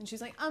 And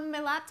she's like,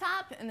 my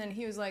laptop. And then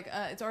he was like,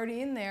 it's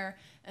already in there.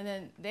 And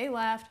then they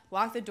left,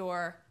 locked the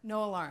door,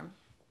 no alarm.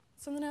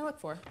 Something I look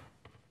for.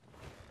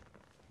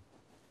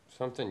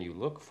 Something you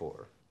look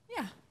for?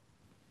 Yeah,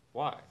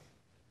 Why?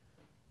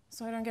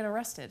 so I don't get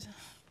arrested.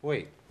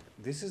 Wait,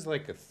 this is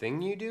like a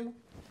thing you do?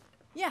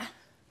 Yeah,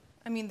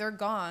 I mean, they're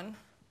gone.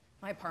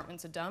 My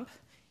apartment's a dump.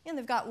 And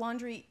they've got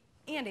laundry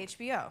and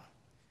HBO.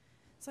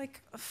 It's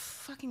like a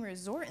fucking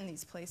resort in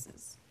these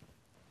places.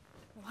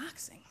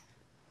 Relaxing.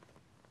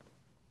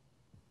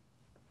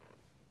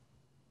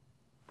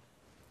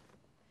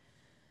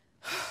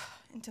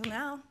 Until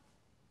now.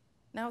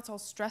 Now it's all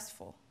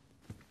stressful.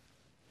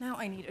 Now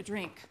I need a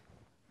drink.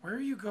 Where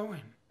are you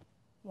going?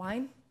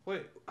 Wine?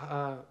 Wait,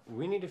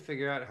 we need to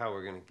figure out how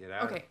we're gonna get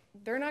out. Okay,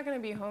 they're not gonna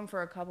be home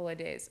for a couple of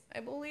days. I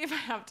believe I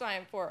have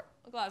time for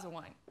a glass of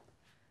wine.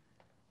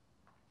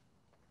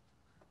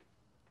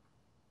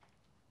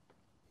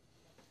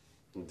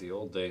 In the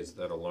old days,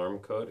 that alarm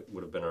code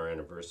would have been our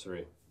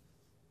anniversary.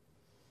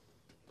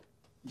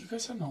 You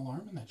guys had an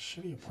alarm in that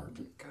shitty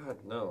apartment? God,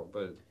 no,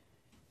 but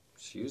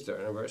she used our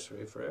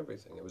anniversary for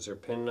everything. It was her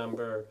PIN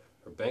number,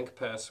 her bank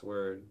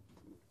password.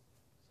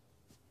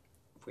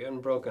 If we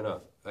hadn't broken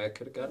up, I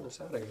could have gotten us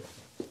out of here.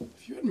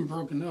 If you hadn't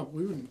broken up,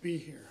 we wouldn't be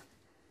here.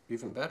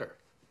 Even better.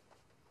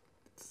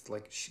 It's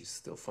like she's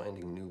still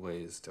finding new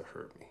ways to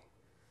hurt me.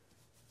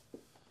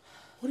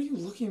 What are you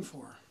looking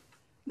for?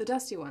 The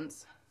dusty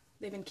ones.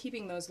 They've been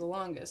keeping those the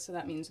longest, so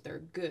that means they're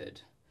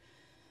good.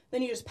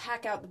 Then you just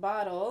pack out the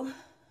bottle.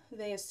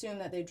 They assume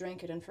that they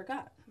drank it and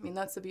forgot. I mean,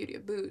 that's the beauty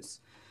of booze.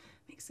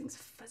 Makes things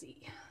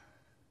fuzzy.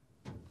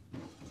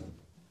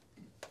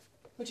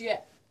 What'd you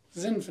get?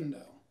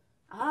 Zinfandel.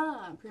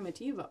 Ah,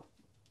 Primitivo.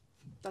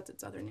 That's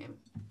its other name.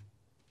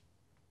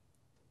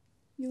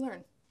 You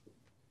learn.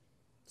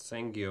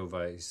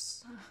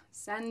 Sangiovese.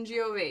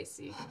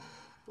 Sangiovese.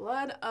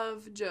 Blood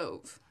of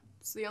Jove.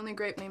 It's the only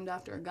grape named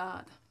after a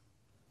god.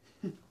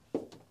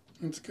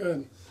 It's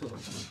good.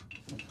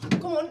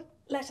 Come on,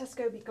 let us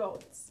go be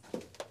gods.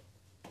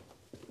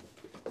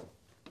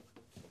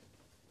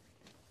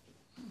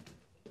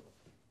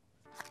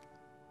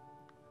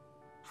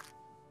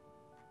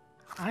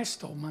 I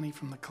stole money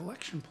from the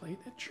collection plate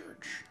at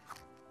church.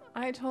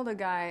 I told a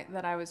guy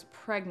that I was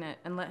pregnant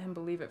and let him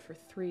believe it for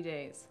 3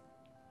 days.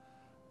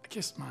 I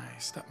kissed my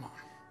stepmom.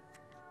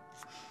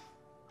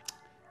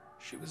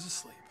 She was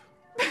asleep.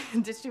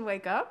 Did she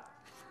wake up?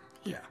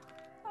 Yeah.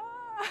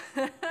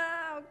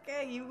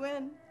 Okay, you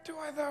win. Do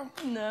I, though?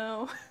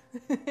 No.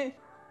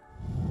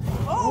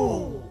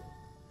 Oh!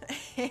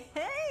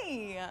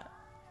 Hey!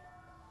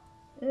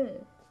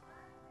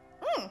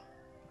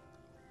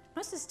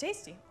 This is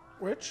tasty.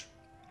 Which?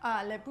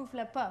 Le Pouf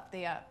Le Puff,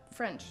 the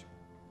French.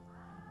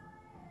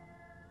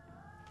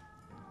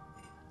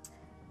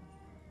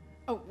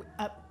 Oh,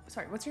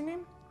 sorry, what's your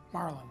name?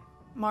 Marlin.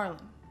 Marlin.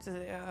 This is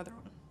the other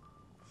one.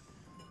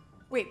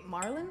 Wait,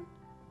 Marlin?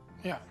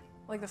 Yeah.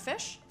 Like the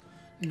fish?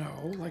 No,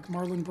 like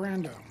Marlon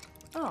Brando.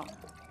 Oh,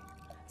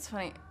 it's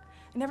funny.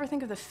 I never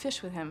think of the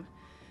fish with him.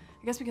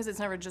 I guess because it's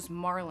never just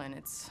Marlin,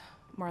 it's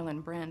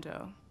Marlon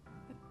Brando.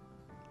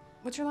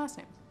 What's your last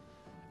name?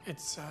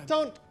 It's,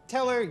 Don't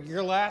tell her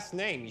your last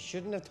name. You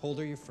shouldn't have told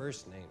her your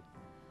first name.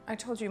 I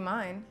told you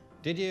mine.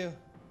 Did you?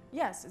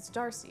 Yes, it's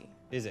Darcy.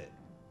 Is it?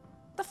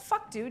 The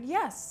fuck, dude?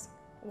 Yes.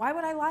 Why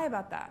would I lie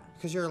about that?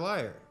 Because you're a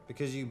liar.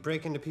 Because you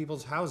break into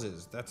people's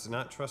houses. That's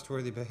not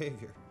trustworthy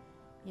behavior.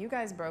 You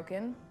guys broke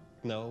in.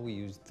 No, we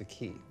used the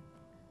key.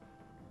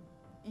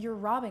 You're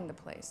robbing the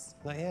place.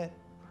 Not yet.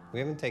 We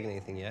haven't taken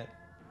anything yet.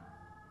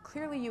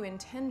 Clearly you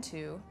intend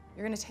to.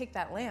 You're gonna take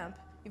that lamp.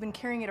 You've been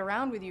carrying it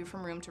around with you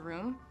from room to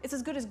room. It's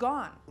as good as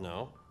gone.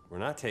 No, we're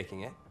not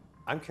taking it.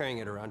 I'm carrying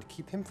it around to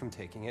keep him from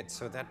taking it,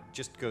 so that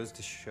just goes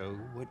to show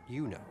what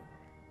you know.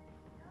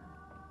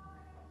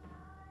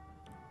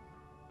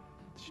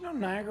 Did you know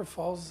Niagara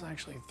Falls is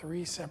actually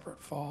 3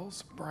 separate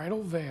falls?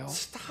 Bridal Veil.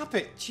 Stop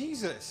it,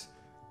 Jesus!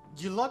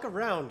 You lug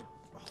around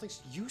all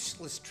this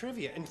useless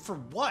trivia, and for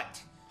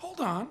what? Hold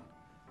on.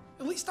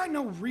 At least I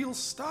know real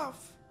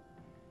stuff.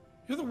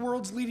 You're the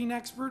world's leading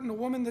expert and a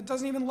woman that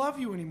doesn't even love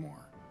you anymore.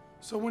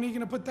 So when are you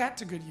gonna put that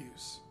to good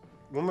use?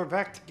 when we're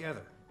back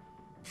together.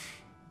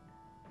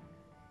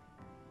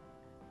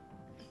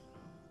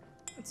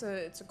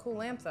 It's a cool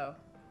lamp, though.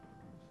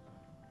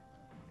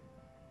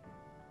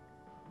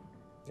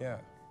 Yeah.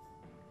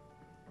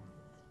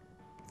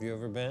 Have you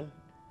ever been?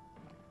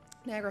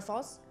 Niagara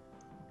Falls?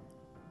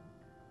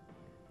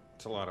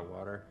 It's a lot of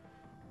water.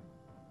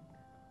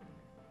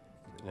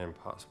 An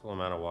impossible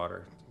amount of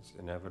water. It's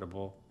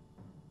inevitable.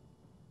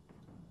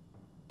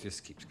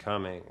 Just keeps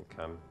coming and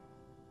coming.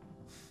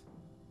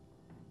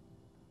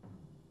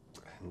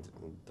 And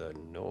the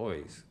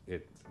noise,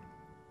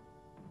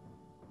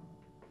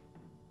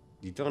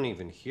 you don't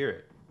even hear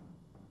it.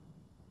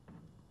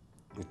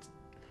 It's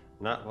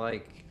not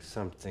like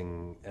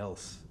something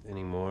else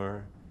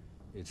anymore.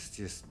 It's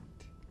just,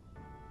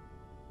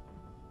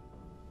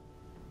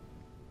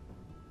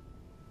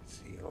 it's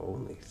the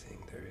only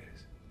thing there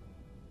is.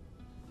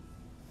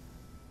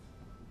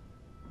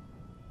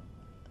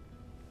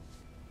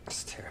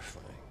 It's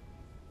terrifying.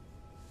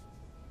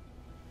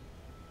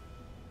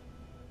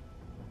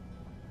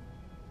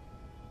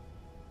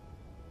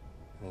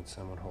 And then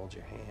someone holds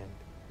your hand.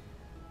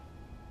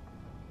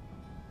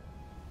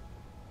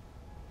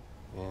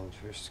 And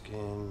your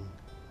skin,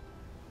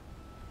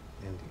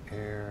 and the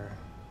air,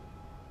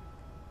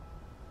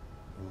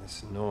 and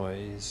this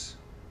noise.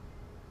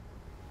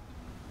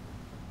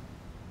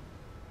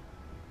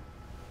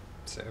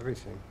 It's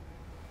everything.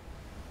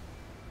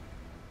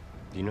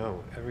 You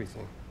know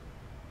everything.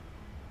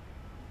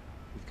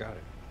 You've got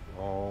it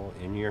all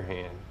in your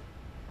hand.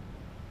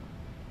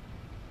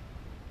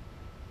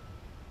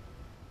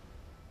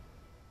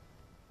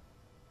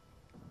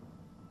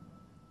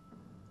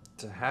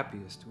 It's the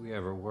happiest we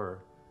ever were.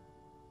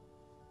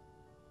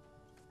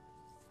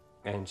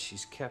 And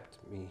she's kept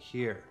me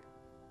here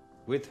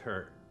with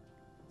her.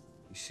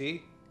 You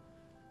see?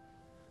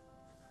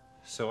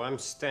 So I'm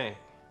staying.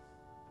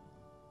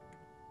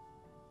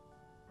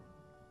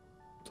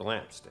 The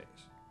lamp stays.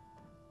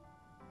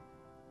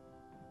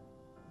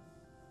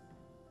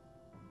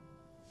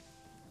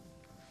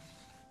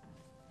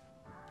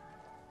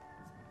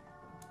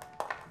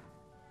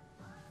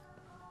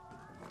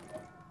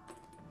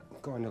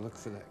 I'm going to look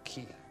for that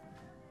key.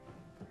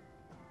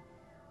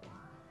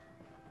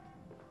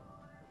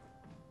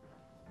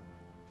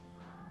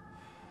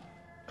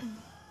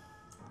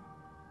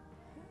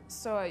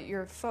 So,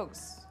 your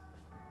folks,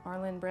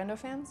 Marlon Brando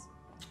fans?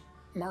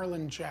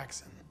 Marlon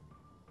Jackson.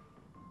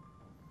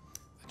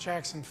 The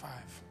Jackson 5.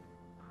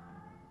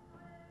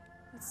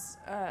 It's,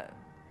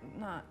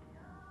 not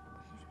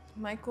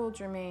Michael,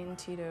 Jermaine,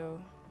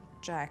 Tito,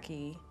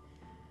 Jackie.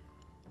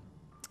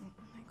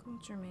 Michael,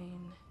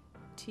 Jermaine,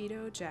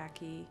 Tito,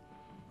 Jackie.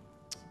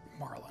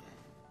 Marlon.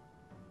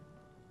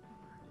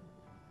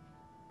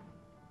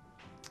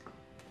 You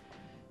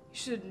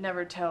should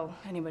never tell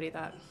anybody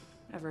that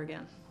ever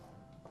again.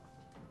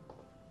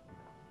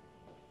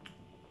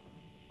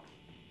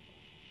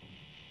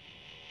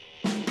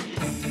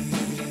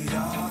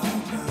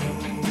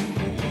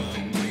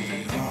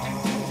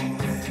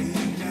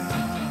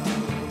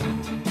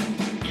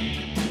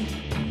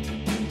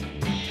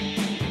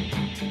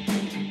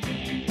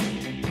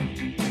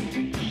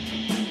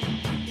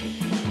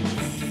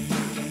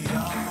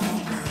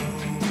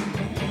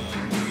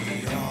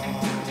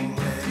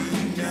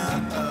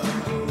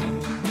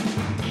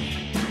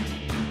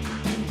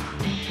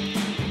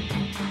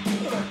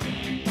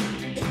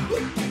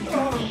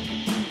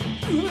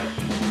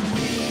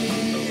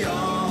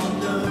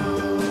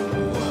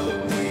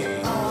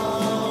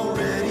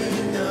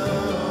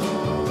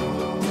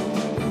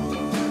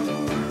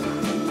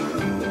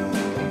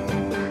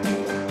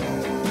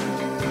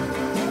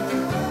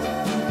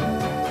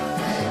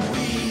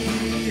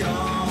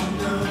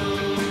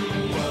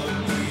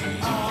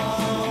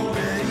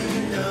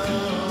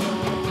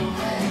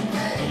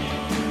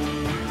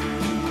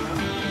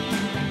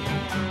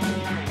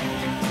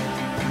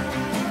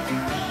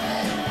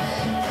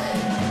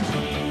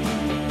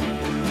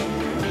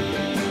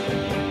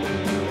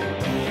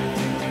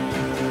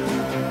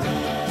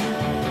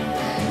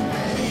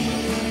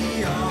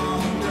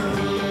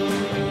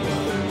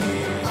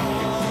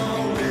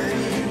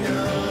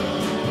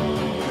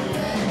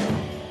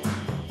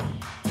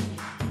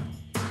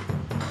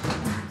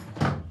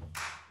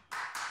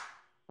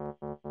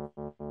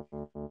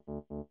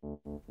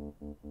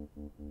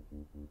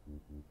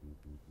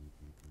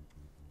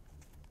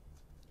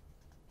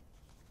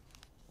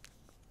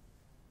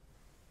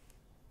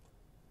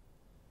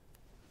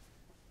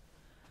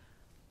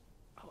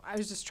 I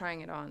was just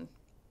trying it on.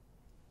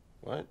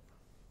 What?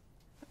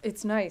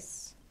 It's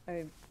nice.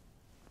 It's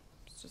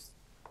just...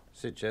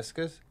 Is it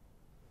Jessica's?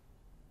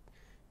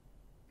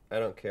 I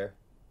don't care.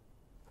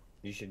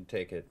 You should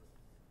take it.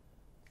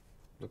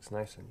 Looks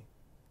nice on you.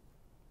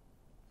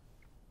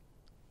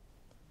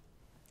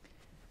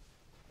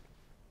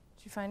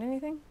 Did you find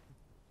anything?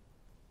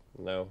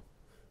 No.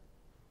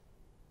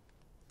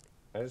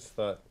 I just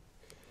thought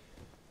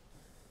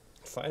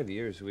 5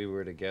 years we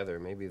were together,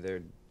 maybe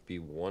there'd be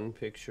one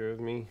picture of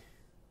me.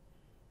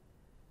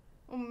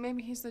 Well,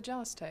 maybe he's the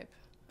jealous type.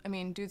 I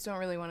mean, dudes don't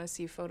really want to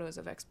see photos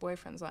of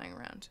ex-boyfriends lying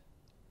around.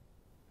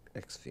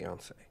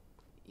 Ex-fiance.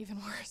 Even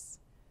worse.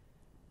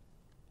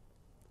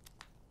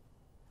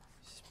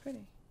 She's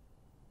pretty.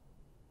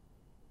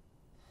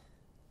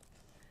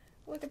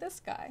 Look at this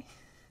guy.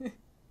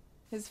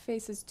 His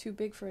face is too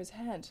big for his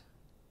head.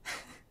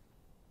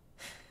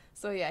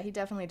 So yeah, he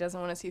definitely doesn't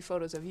want to see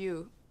photos of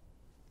you.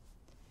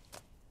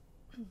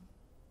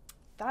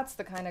 That's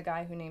the kind of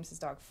guy who names his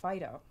dog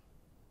Fido.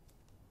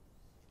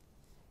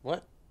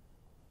 What?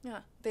 Yeah,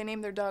 they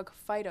named their dog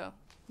Fido.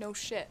 No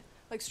shit.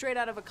 Like straight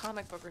out of a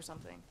comic book or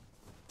something.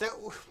 That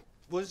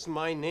was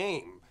my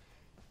name.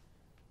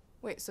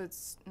 Wait, so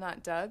it's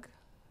not Doug?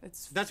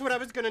 That's what I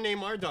was gonna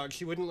name our dog.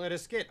 She wouldn't let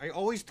us get. I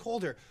always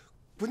told her.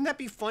 Wouldn't that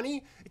be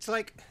funny? It's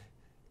like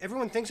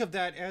everyone thinks of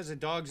that as a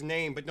dog's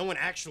name, but no one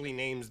actually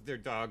names their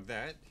dog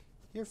that.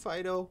 Here,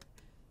 Fido.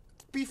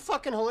 It'd be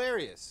fucking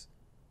hilarious.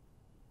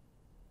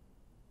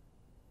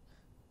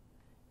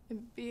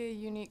 It'd be a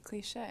unique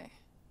cliche.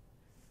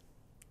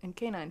 In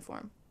canine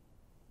form.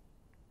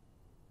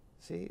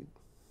 See?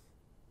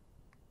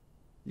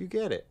 You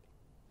get it.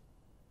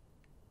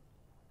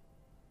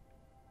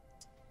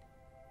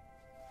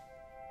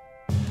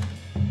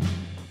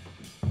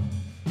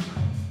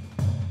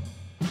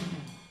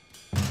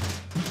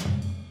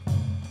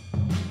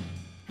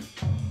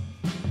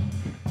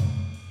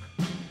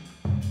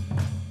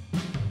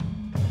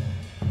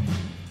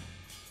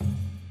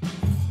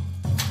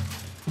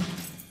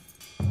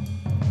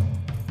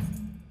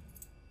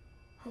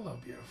 Hello,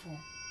 beautiful.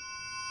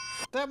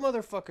 That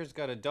motherfucker's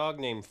got a dog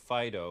named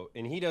Fido,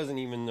 and he doesn't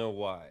even know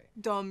why.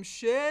 Dumb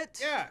shit.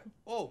 Yeah.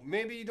 Oh,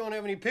 maybe you don't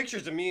have any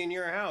pictures of me in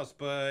your house,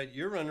 but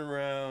you're running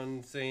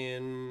around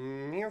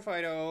saying, here,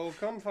 Fido,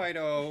 come,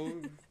 Fido.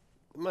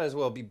 Might as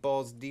well be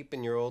balls deep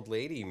in your old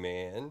lady,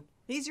 man.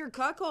 He's your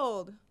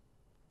cuckold.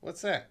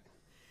 What's that?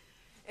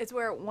 It's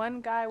where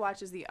one guy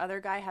watches the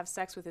other guy have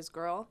sex with his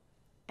girl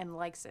and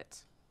likes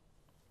it.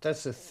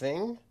 That's a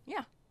thing?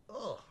 Yeah.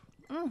 Ugh.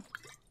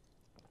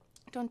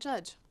 Don't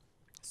judge.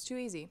 It's too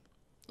easy.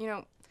 You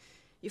know,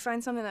 you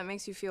find something that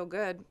makes you feel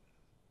good,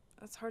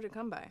 that's hard to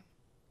come by.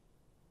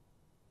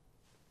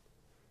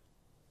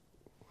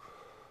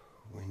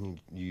 When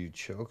you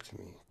choked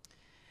me.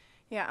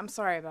 Yeah, I'm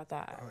sorry about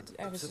that.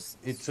 I was just...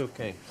 It's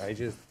okay. I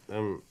just,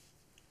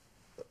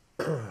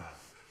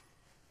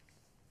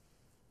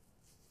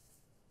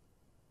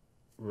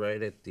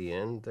 right at the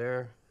end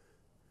there,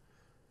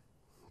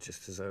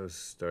 just as I was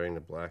starting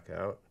to black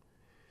out,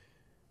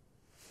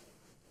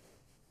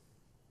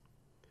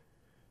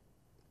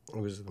 it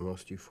was the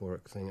most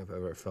euphoric thing I've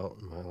ever felt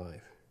in my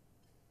life.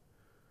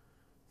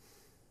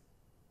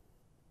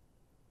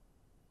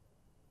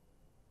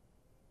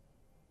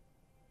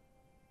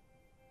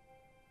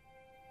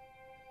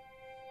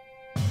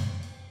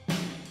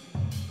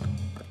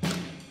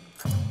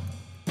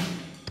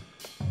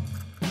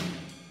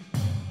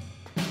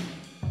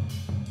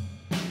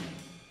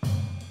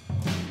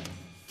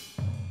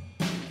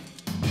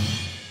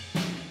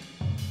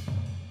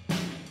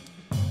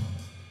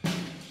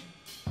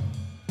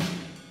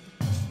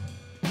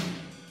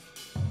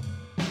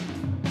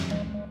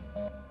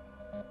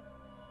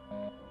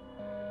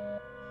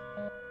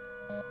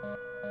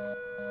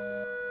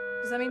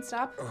 Does that mean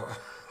stop?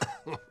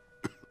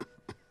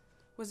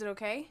 Was it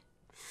okay?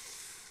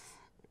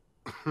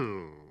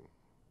 It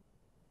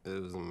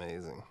was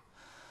amazing.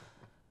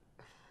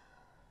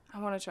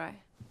 I want to try.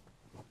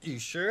 You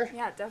sure?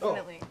 Yeah,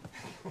 definitely.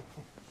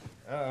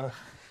 Well,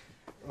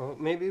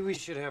 maybe we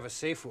should have a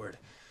safe word.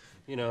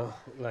 You know,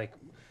 like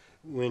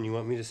when you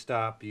want me to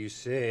stop, you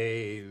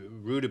say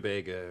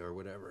rutabaga or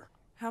whatever.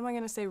 How am I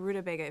going to say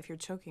rutabaga if you're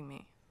choking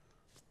me?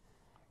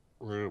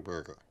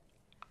 Rutabaga.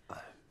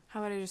 How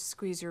about I just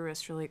squeeze your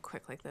wrist really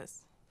quick like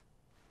this?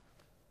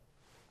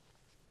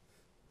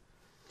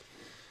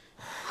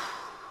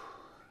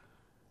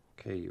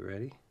 Okay, you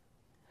ready?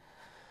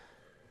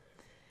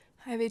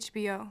 I have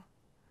HBO.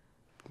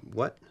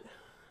 What?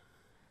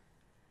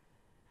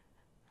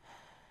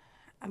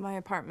 At my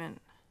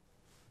apartment,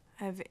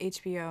 I have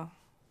HBO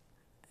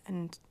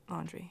and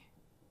laundry.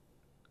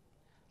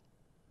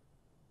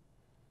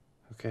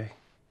 Okay.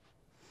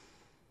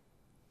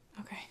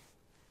 Okay.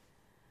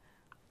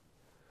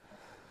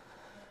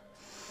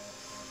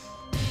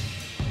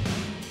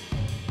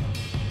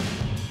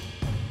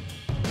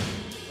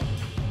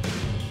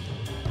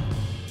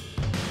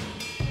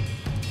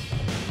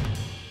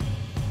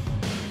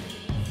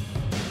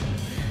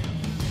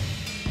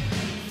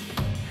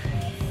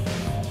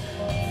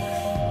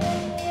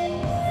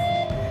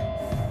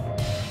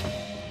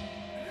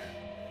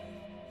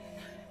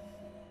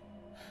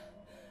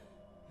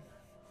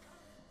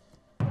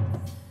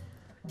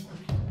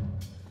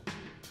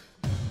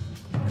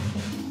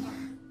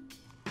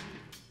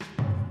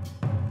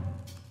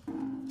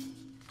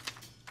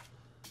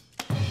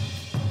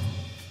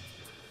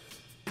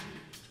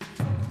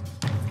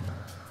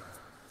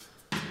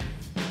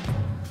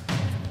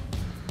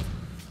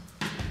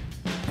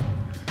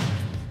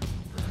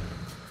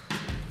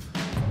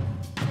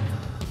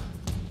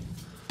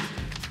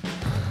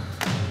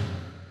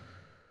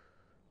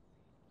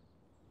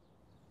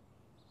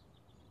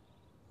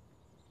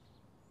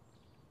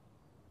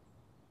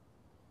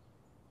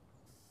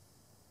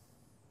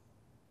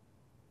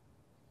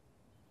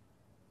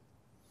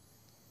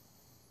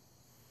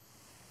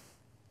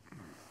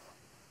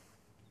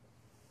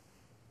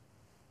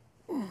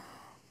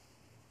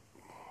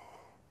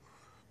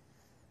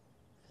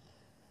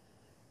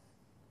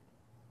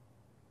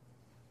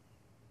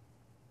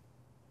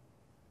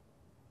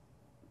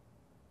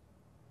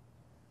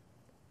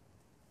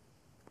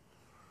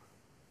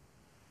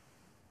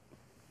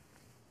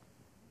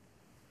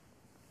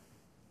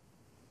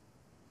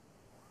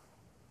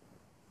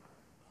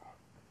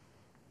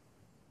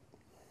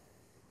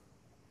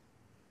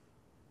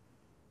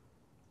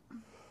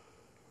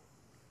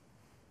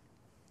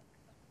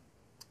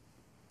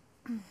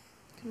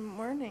 Good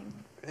morning.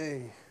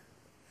 Hey.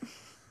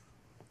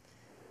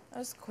 That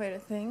was quite a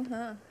thing,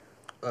 huh?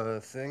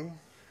 Thing?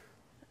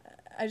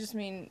 I just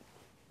mean,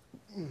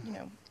 you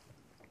know.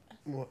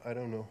 Well, I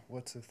don't know.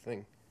 What's a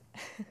thing?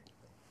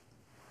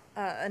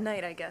 A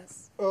night, I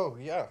guess. Oh,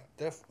 yeah,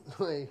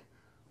 definitely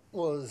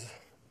was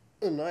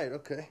a night,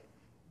 okay.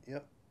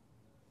 Yep.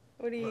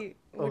 What are you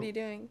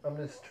doing? I'm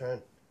just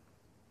trying.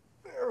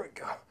 There we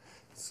go.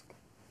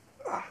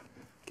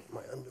 Get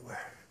my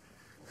underwear.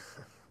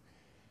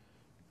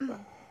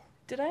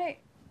 Did I?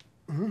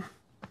 Hmm?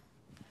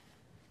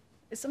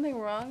 Is something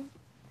wrong?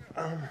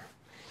 I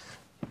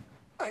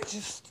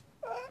just...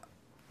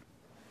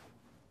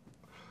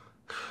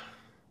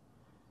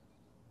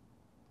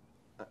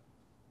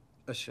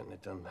 I shouldn't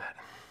have done that.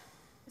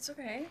 It's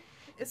okay.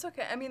 It's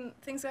okay. I mean,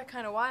 things got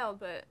kind of wild,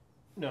 but...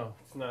 No,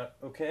 it's not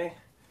okay.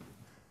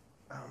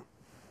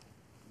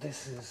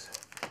 This is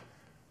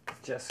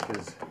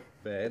Jessica's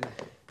bed,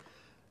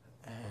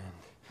 and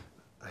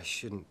I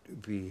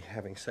shouldn't be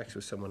having sex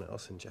with someone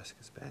else in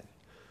Jessica's bed.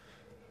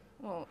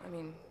 Well, I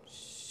mean,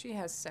 she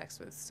has sex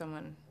with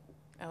someone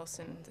else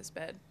in this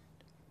bed.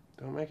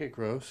 Don't make it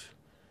gross.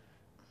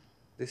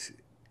 It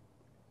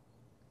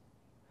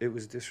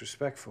was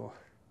disrespectful,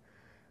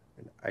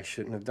 and I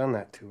shouldn't have done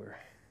that to her.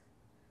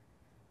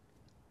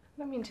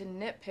 I don't mean to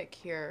nitpick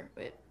here,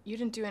 but you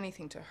didn't do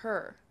anything to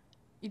her.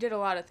 You did a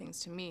lot of things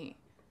to me.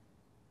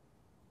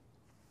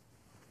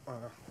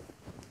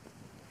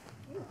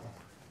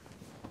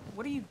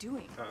 What are you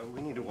doing?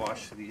 We need to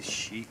wash these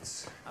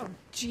sheets. Oh,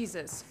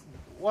 Jesus.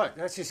 What?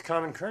 That's just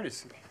common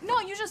courtesy.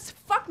 No, you just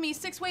fucked me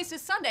 6 ways to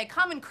Sunday.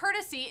 Common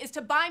courtesy is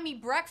to buy me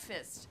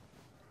breakfast.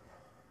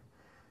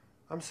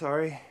 I'm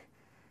sorry.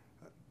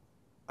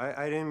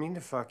 I didn't mean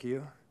to fuck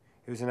you.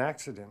 It was an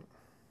accident.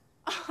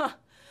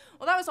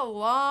 Well, that was a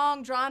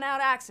long,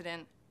 drawn-out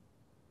accident.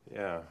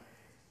 Yeah.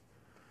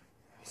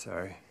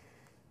 Sorry.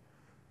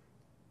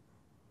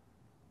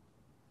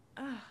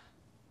 You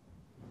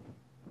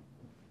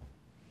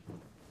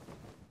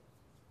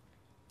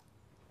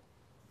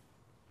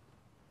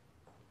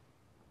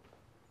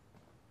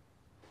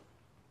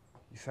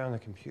found the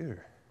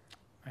computer.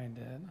 I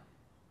did.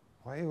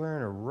 Why are you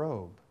wearing a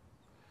robe?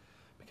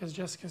 Because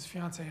Jessica's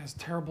fiance has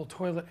terrible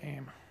toilet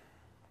aim.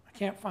 I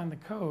can't find the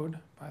code,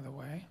 by the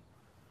way.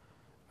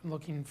 Been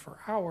looking for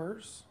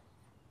hours.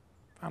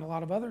 Found a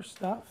lot of other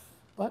stuff,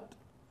 but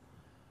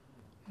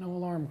no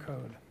alarm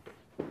code.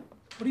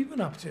 What have you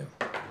been up to?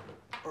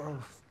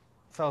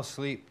 Fell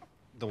asleep.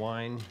 The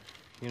wine,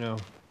 you know.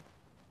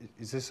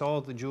 Is this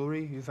all the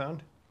jewelry you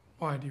found?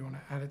 Why, do you want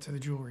to add it to the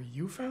jewelry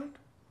you found?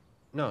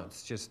 No,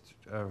 it's just,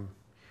 my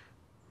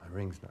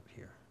ring's not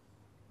here.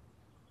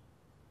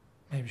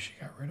 Maybe she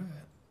got rid of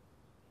it.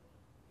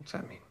 What's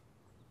that mean?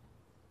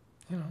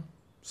 You know,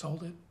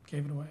 sold it,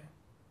 gave it away,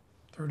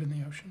 threw it in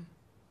the ocean.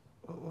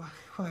 Why?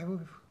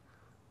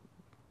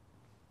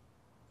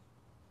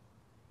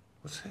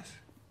 What's this?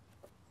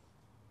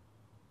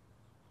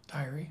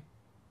 Diary.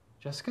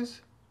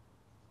 Jessica's?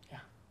 Yeah.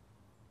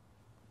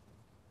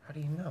 How do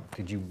you know?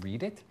 Did you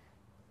read it?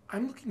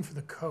 I'm looking for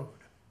the code.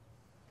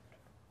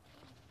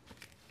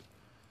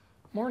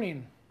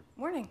 Morning.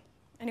 Morning.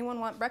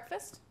 Anyone want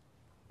breakfast?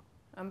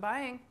 I'm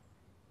buying.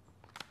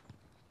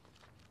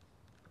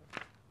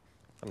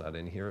 I'm not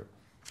in here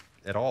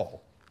at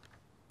all.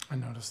 I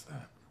noticed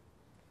that.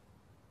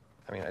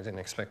 I mean, I didn't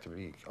expect to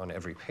be on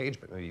every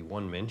page, but maybe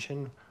one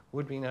mention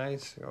would be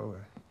nice. Oh, I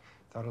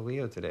thought of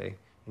Leo today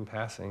in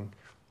passing.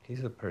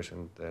 He's a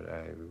person that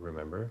I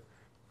remember.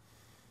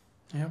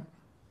 Yep.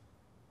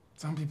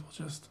 Some people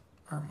just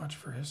aren't much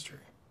for history.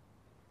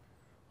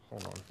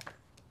 Hold on.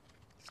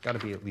 There's got to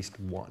be at least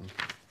one.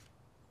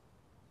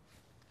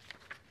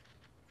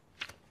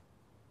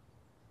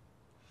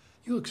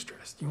 You look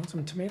stressed. You want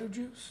some tomato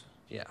juice?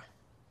 Yeah.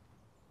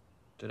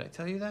 Did I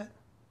tell you that?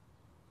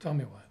 Tell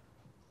me what.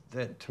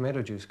 That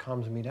tomato juice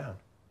calms me down.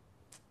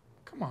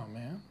 Come on,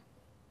 man.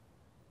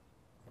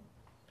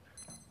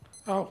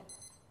 Oh,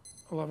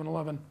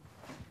 11:11.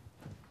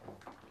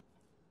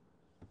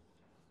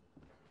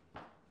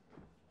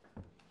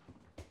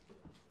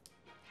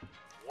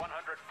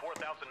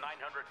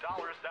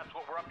 $104,900. That's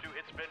what we're up to.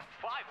 It's been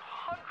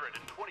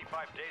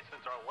 525 days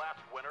since our last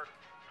winner.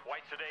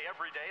 Twice a day,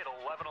 every day at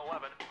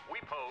 11:11, we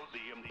pose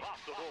the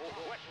impossible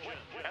question.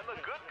 And the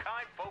good,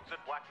 kind folks at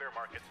Black Bear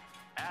Markets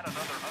add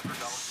another $100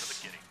 to the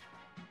kitty.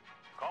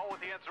 Call with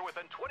the answer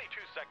within 22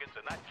 seconds,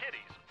 and that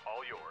kitty's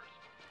all yours.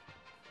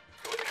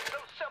 It would be so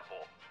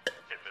simple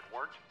if it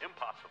weren't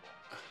impossible.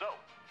 So,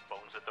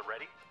 phones at the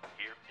ready,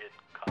 here it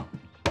comes.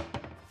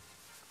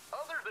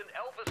 Other than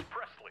Elvis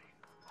Presley,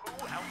 who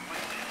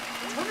outlived him?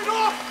 Turn it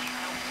off!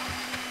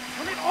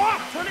 Turn it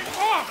off! Turn it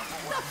off!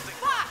 The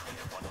fuck? In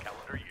one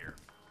calendar year.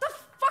 The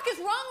fuck is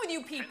wrong with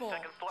you people?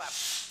 10 seconds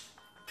left.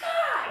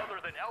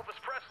 Other than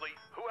Elvis Presley,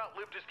 who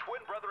outlived his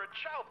twin brother at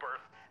childbirth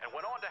and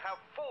went on to have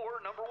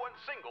 4 #1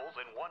 singles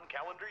in one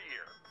calendar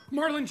year.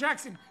 Marlon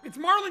Jackson! It's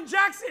Marlon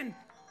Jackson!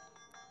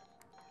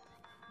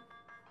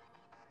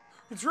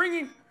 It's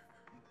ringing.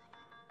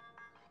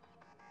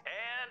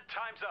 And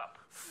time's up.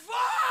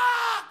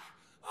 Fuck!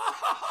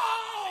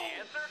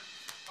 answer?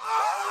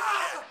 Marlon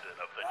Jensen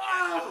of the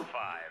Jackson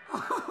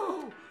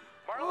 5.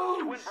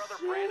 Marlon's twin brother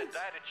Brandon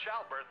died in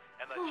childbirth,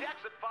 and the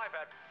Jackson 5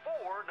 had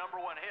 4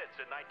 #1 hits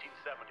in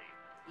 1970.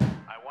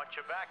 I Want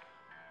You Back,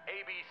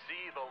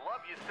 ABC, The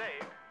Love You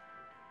Saved,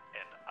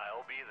 and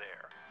I'll Be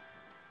There.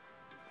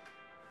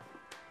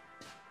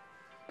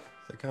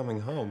 They're coming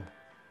home.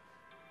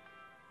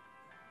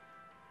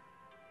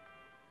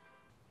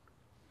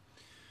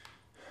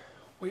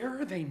 Where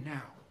are they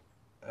now?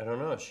 I don't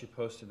know. She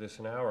posted this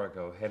an hour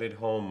ago. Headed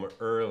home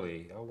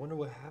early. I wonder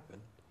what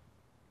happened.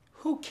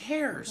 Who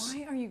cares?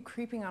 Why are you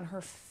creeping on her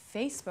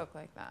Facebook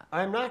like that?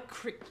 I'm not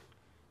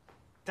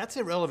That's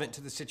irrelevant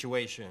to the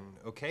situation,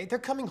 okay? They're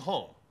coming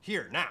home.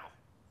 Here, now.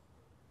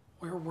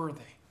 Where were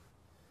they?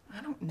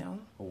 I don't know.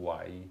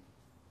 Hawaii.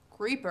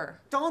 Creeper.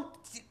 Don't...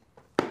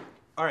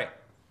 All right.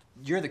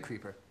 You're the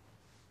creeper.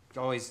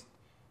 Always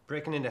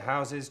breaking into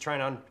houses,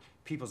 trying on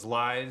people's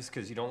lives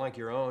because you don't like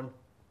your own.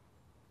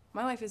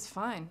 My life is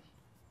fine.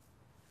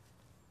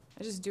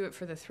 I just do it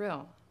for the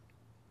thrill.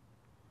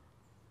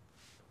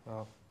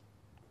 Well,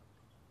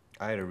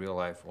 I had a real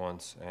life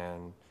once,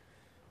 and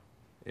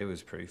it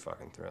was pretty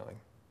fucking thrilling.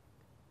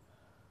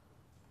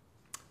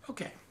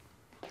 Okay,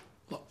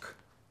 look,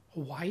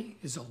 Hawaii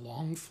is a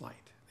long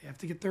flight. They have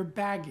to get their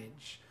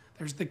baggage.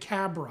 There's the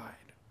cab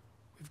ride.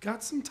 We've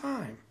got some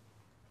time.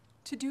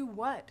 To do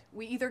what?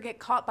 We either get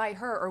caught by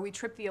her or we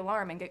trip the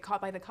alarm and get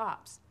caught by the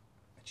cops.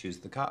 I choose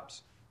the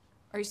cops.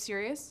 Are you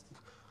serious?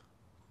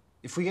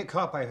 If we get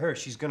caught by her,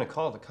 she's gonna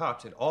call the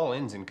cops. It all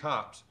ends in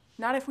cops.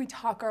 Not if we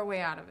talk our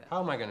way out of it. How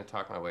am I gonna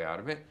talk my way out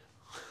of it?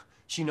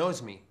 She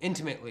knows me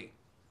intimately.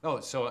 Oh,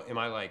 so am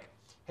I like,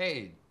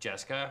 hey,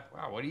 Jessica,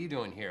 wow, what are you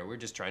doing here? We're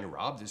just trying to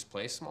rob this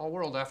place. Small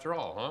world after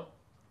all,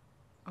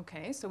 huh?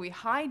 Okay, so we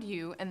hide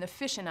you and the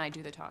fish and I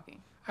do the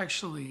talking.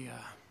 Actually,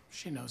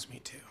 she knows me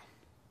too.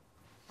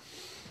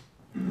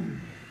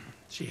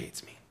 She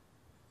hates me.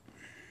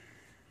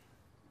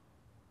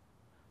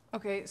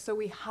 Okay, so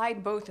we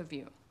hide both of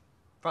you.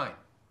 Fine.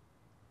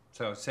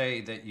 So say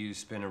that you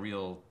spin a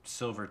real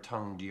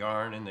silver-tongued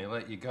yarn and they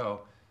let you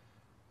go.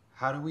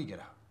 How do we get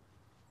out?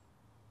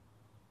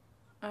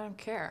 I don't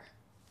care.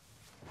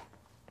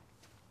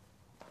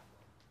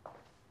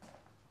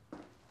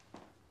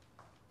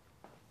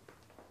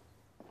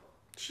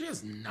 She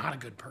is not a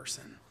good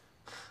person.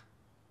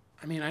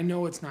 I mean, I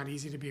know it's not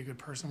easy to be a good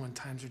person when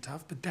times are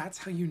tough, but that's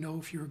how you know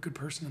if you're a good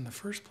person in the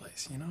first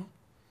place, you know?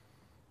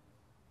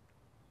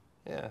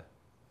 Yeah,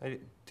 I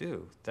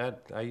do.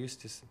 I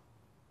used to...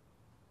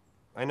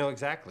 I know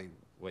exactly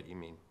what you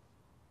mean.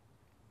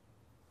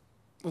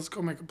 Let's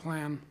go make a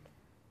plan.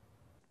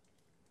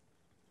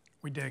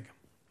 We dig,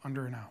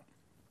 under and out.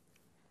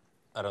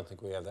 I don't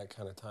think we have that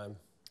kind of time.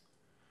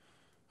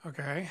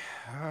 Okay,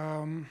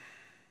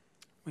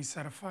 we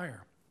set a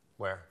fire.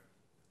 Where?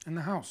 In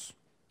the house.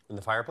 In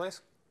the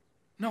fireplace?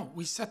 No,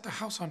 we set the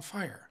house on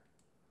fire.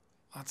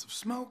 Lots of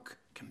smoke,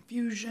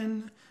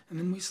 confusion, and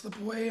then we slip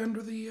away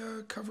under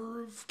the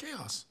cover of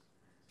chaos.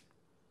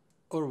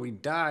 Or we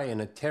die in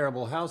a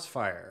terrible house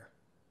fire.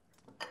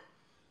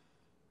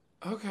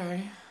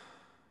 Okay.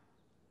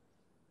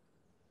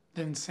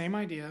 Then same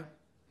idea,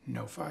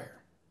 no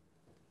fire.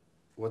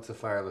 What's a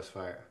fireless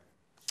fire?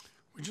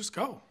 We just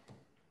go.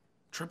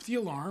 Trip the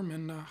alarm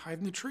and hide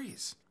in the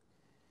trees.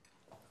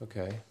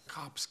 Okay.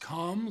 Cops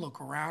come, look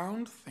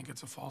around, think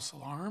it's a false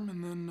alarm,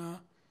 and then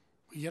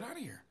we get out of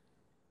here.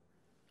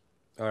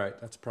 All right,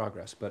 that's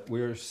progress, but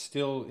we're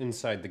still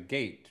inside the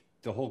gate.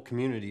 The whole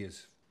community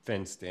is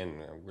fenced in.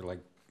 We're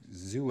like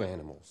zoo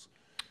animals.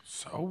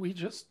 So we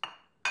just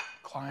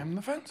climb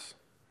the fence.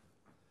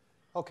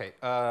 Okay,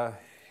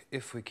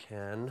 if we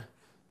can,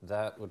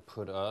 that would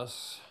put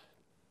us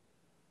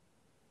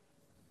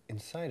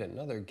inside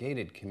another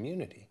gated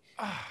community.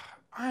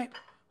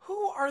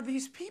 Who are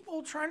these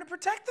people trying to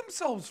protect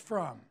themselves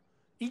from?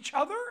 Each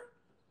other?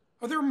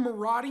 Are there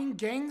marauding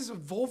gangs of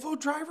Volvo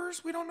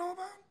drivers we don't know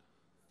about?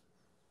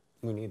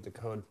 We need the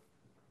code.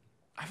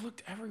 I've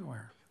looked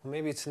everywhere. Well,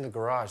 maybe it's in the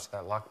garage,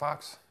 that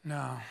lockbox.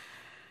 No.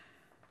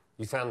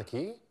 You found the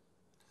key?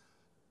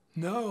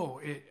 No,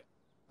 it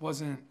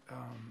wasn't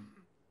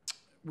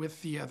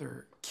with the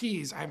other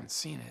keys. I haven't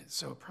seen it,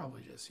 so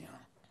probably just, you know.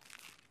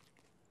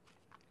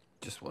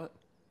 Just what?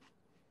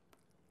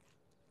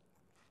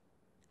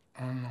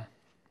 I don't know.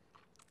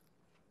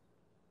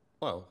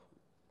 Well,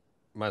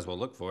 might as well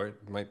look for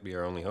it. Might be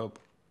our only hope.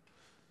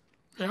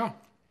 Yeah.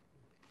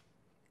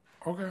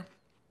 Okay.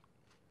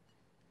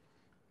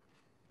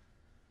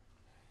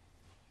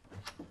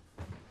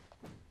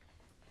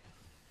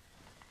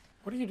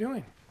 What are you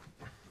doing?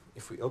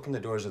 If we open the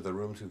doors of the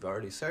rooms we've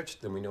already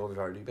searched, then we know we've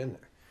already been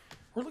there.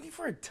 We're looking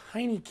for a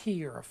tiny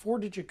key or a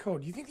 4-digit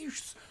code. Do you think you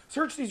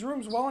search these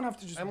rooms well enough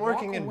to just I'm walk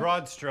working in away?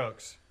 broad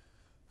strokes.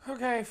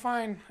 Okay,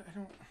 fine. I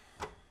don't...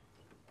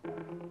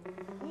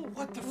 Oh,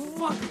 what the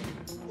fuck?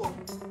 Whoa.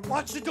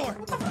 Watch the door.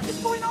 What the fuck is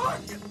going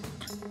on?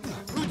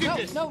 Who did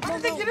this? No, How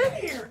did they get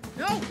in here?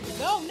 No.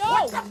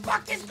 What the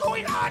fuck is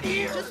going on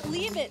here? Just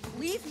leave it.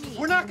 Leave me.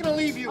 We're not gonna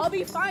leave you. I'll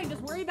be fine.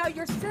 Just worry about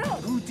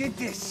yourself. Who did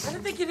this? How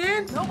did they get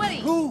in? Nobody.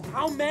 Who?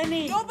 How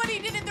many? Nobody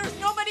did it. There's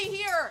nobody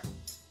here.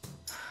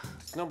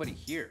 There's nobody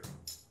here.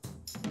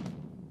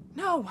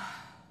 No.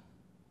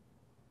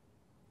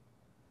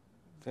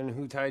 Then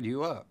who tied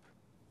you up?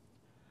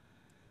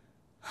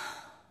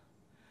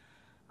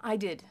 I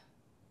did.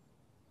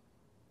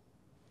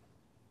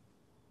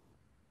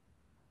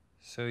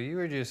 So you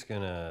were just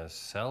gonna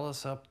sell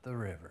us up the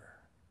river?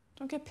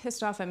 Don't get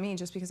pissed off at me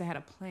just because I had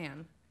a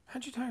plan.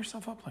 How'd you tie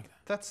yourself up like that?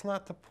 That's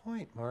not the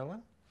point,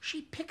 Marlon.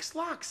 She picks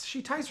locks.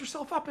 She ties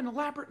herself up in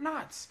elaborate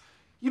knots.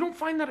 You don't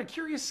find that a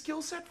curious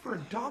skill set for a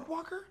dog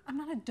walker? I'm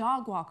not a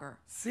dog walker.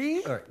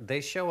 See? All right, they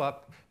show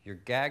up, you're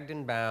gagged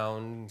and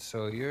bound,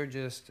 so you're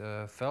just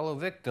a fellow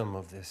victim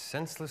of this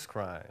senseless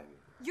crime.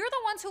 You're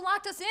the ones who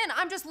locked us in.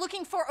 I'm just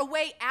looking for a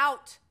way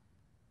out.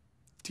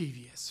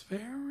 Devious.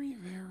 Very,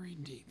 very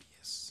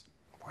devious.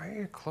 Why are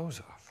your clothes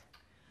off?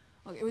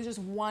 Look, it was just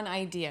one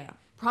idea.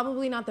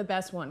 Probably not the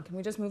best one. Can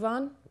we just move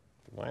on?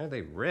 Why are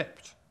they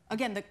ripped?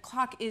 Again, the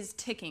clock is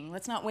ticking.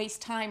 Let's not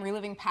waste time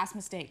reliving past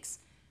mistakes.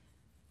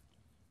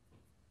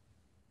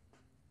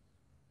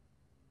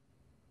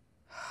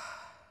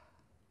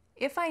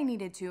 If I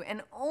needed to,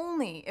 and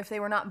only if they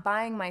were not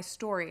buying my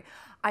story,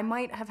 I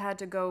might have had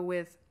to go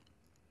with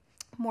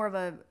more of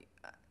a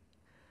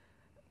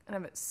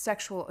kind of a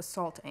sexual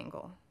assault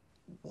angle.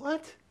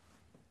 What?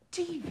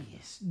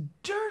 Devious,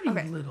 dirty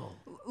little.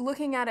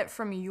 Looking at it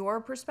from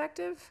your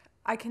perspective,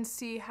 I can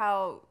see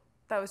how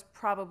that was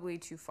probably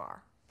too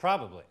far.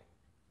 Probably.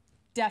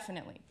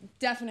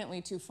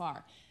 Definitely too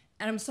far.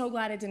 And I'm so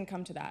glad it didn't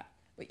come to that.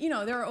 But you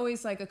know, there are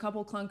always like a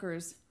couple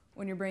clunkers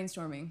when you're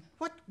brainstorming.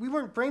 What? We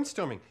weren't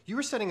brainstorming. You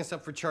were setting us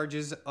up for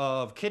charges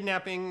of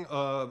kidnapping,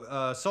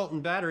 assault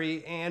and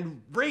battery,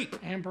 and rape.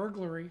 And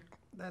burglary.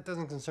 That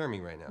doesn't concern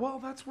me right now. Well,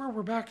 that's where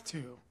we're back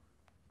to.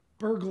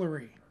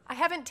 Burglary. I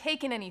haven't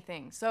taken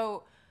anything,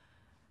 so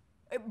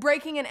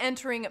breaking and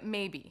entering,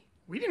 maybe.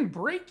 We didn't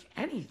break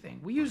anything.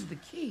 We used the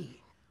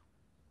key.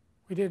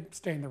 We did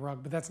stain the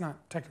rug, but that's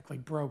not technically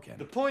broken.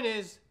 The point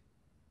is,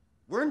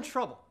 we're in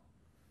trouble.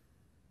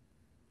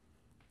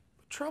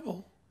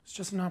 Trouble is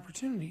just an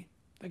opportunity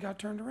that got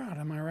turned around,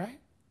 am I right?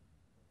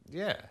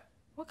 Yeah.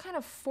 What kind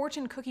of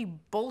fortune cookie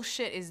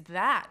bullshit is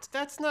that?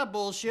 That's not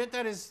bullshit.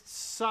 That is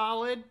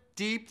solid,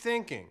 deep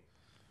thinking.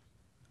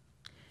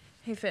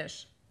 Hey,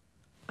 Fish.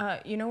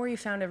 You know where you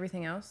found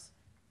everything else?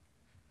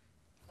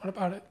 What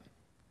about it?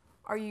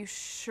 Are you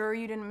sure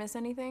you didn't miss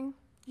anything?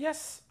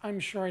 Yes, I'm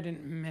sure I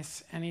didn't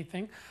miss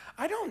anything.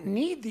 I don't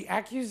need the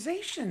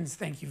accusations,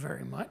 thank you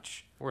very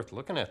much. Worth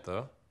looking at,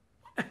 though.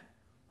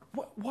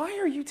 Why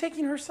are you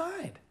taking her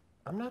side?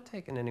 I'm not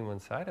taking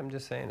anyone's side. I'm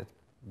just saying it's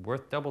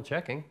worth double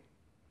checking.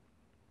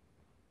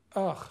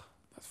 Ugh,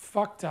 that's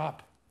fucked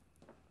up.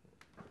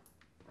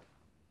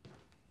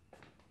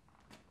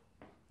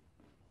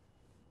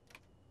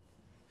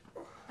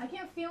 I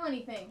can't feel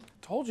anything.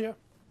 Told you.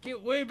 Get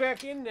way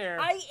back in there.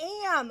 I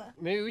am.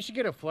 Maybe we should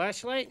get a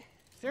flashlight.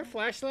 Is there a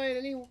flashlight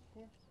anywhere?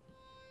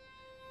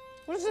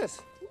 What is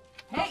this?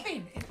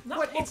 Nothing.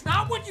 It's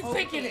not what you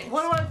think it is.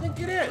 What do I think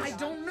it is? I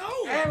don't know.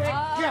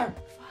 Yeah.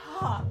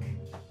 Fuck.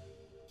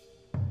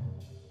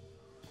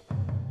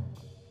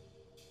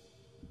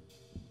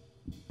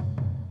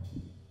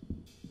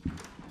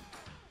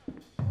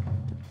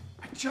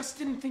 I just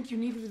didn't think you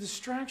needed a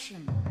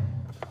distraction.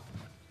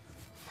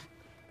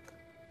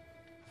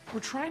 We're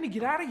trying to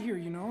get out of here,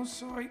 you know,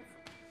 so I...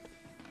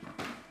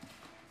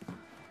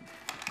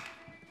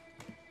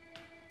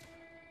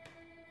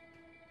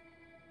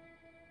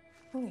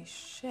 Holy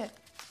shit.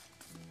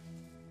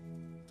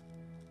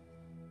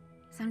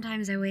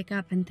 Sometimes I wake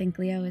up and think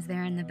Leo is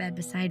there in the bed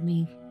beside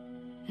me,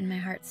 and my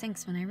heart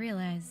sinks when I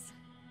realize.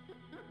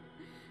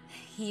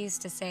 He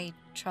used to say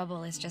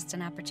trouble is just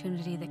an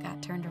opportunity that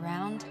got turned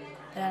around,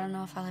 but I don't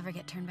know if I'll ever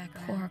get turned back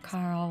around. Poor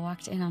Carl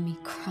walked in on me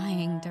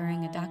crying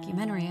during a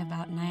documentary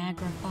about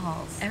Niagara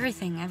Falls. Every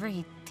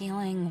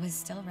feeling was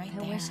still right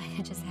there. I wish I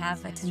could just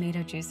have a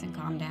tomato juice and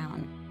calm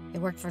down. It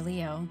worked for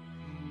Leo.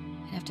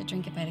 I'd have to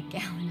drink it by the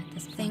gallon at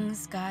this point.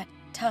 Things got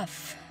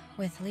tough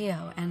with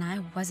Leo, and I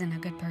wasn't a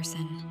good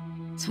person.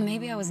 So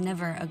maybe I was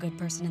never a good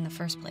person in the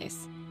first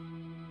place.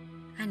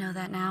 I know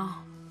that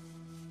now.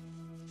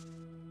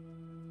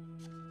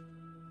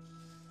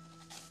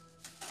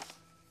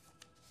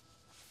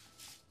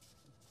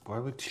 Why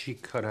would she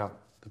cut out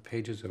the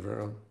pages of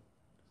her own?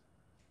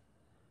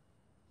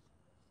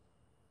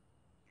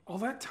 All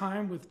that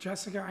time with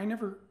Jessica, I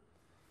never...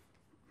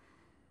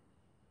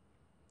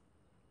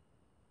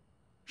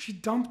 She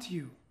dumped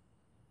you.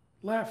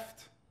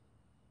 Left.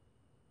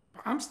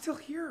 But I'm still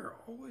here,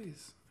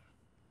 always.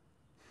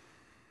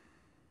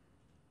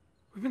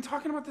 We've been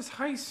talking about this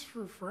heist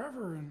for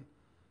forever, and,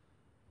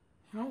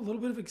 you know, a little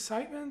bit of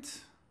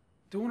excitement,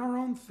 doing our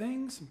own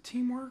thing, some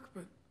teamwork,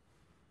 but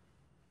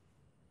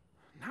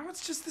now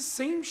it's just the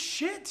same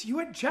shit. You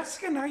had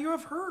Jessica, now you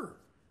have her.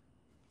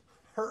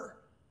 Her?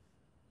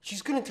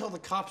 She's gonna tell the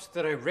cops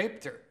that I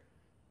raped her.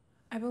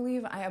 I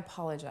believe I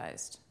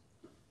apologized.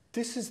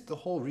 This is the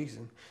whole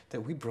reason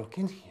that we broke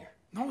in here.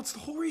 No, it's the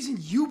whole reason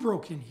you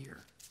broke in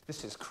here.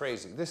 This is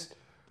crazy. This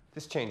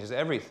changes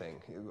everything.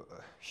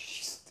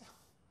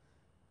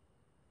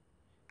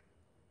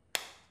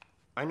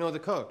 I know the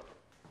code.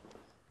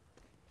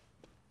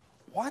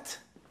 What?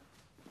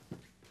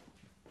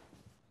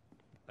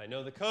 I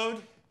know the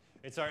code.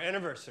 It's our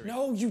anniversary.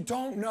 No, you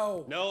don't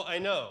know. No, I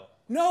know.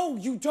 No,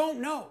 you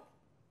don't know.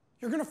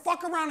 You're gonna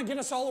fuck around and get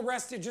us all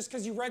arrested just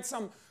because you read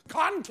some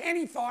cotton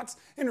candy thoughts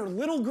in her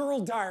little girl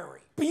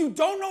diary. But you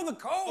don't know the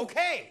code.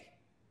 Okay.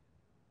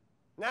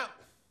 Now,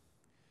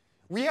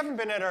 we haven't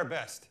been at our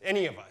best,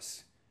 any of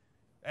us.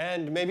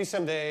 And maybe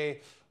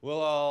someday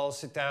we'll all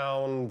sit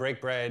down,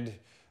 break bread,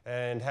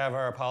 and have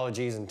our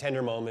apologies and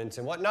tender moments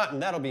and whatnot,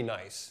 and that'll be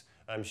nice,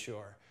 I'm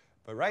sure.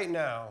 But right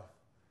now,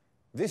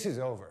 this is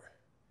over.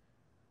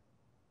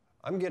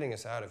 I'm getting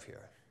us out of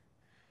here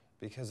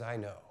because I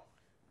know.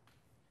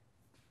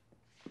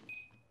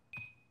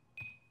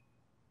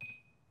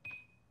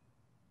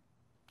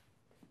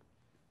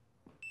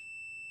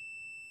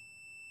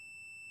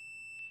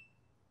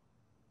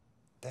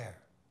 There.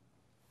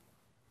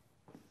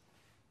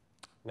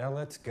 Now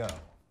let's go. Fuck!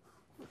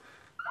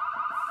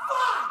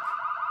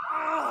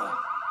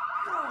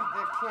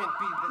 That can't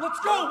be. Let's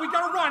go. We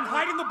gotta run.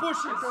 Hide in the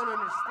bushes. I don't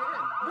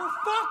understand. We're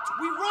fucked.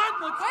 We run.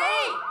 Let's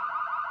Wait! go.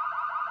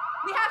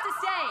 We have to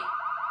stay.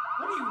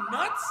 What are you,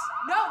 nuts?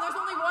 No, there's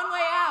only one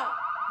way out.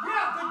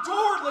 Yeah, the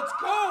door. Let's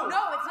go.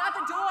 No, it's not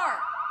the door.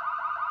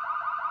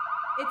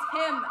 It's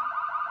him.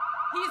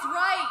 He's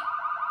right.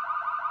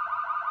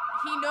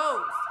 He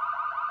knows.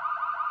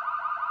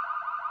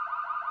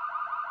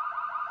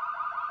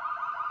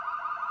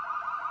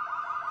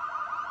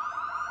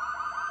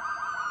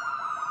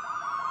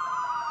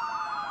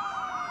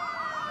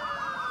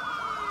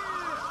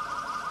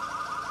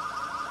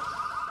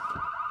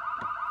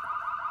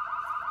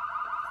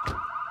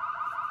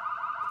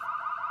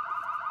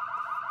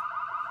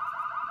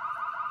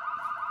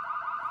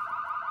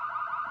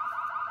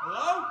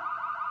 Hello?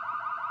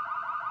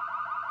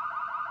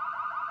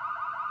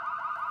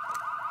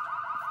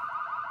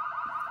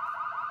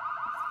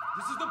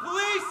 This is the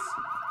police!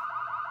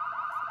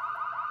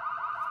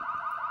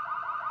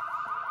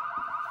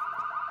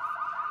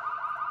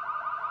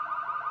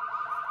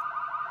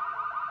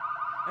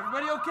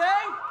 Everybody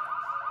okay?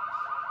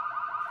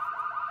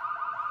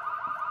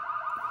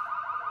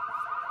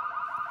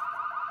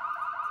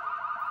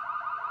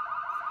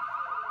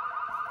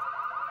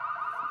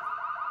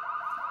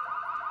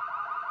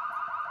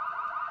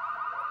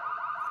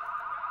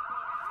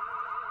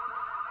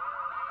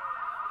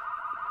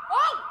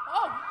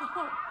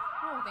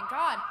 Oh, thank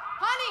God.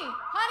 Honey,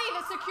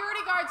 the security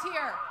guard's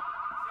here.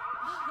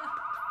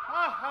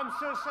 Oh, I'm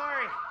so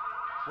sorry.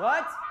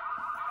 What?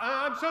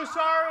 I'm so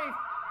sorry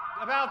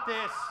about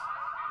this.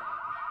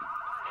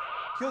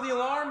 Kill the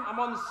alarm. I'm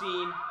on the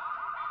scene.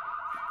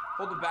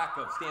 Hold the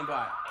backup. Stand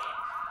by.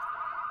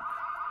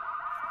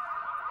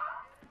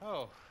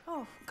 Oh.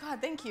 Oh,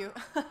 God, thank you.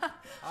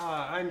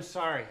 I'm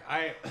sorry.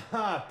 I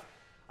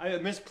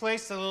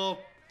misplaced a little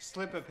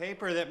slip of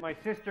paper that my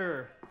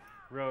sister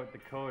wrote the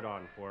code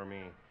on for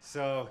me.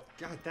 So,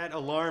 God, that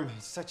alarm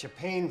is such a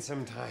pain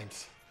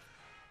sometimes.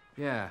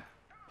 Yeah.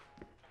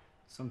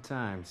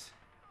 Sometimes.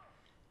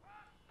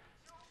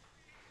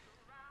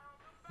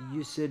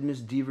 You said Miss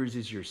Devers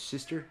is your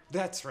sister?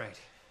 That's right.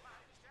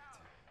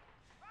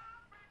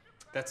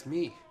 That's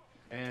me.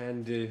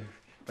 And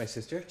my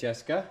sister,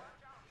 Jessica,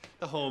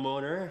 the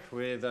homeowner,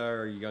 with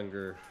our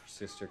younger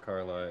sister,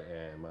 Carla,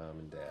 and Mom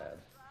and Dad.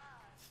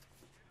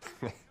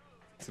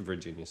 It's in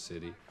Virginia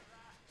City.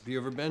 Have you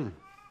ever been?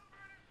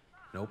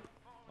 Nope.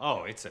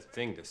 Oh, it's a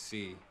thing to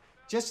see.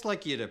 Just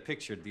like you'd have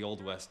pictured the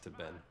Old West to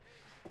been.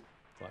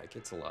 Like,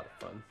 it's a lot of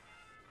fun.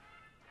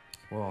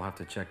 Well, I'll have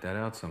to check that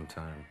out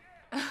sometime.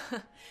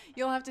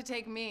 You'll have to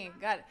take me.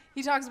 God,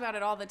 he talks about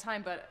it all the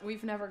time, but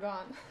we've never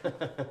gone.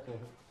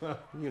 Well,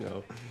 you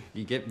know,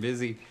 you get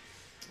busy.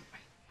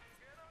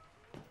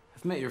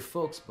 I've met your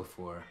folks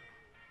before.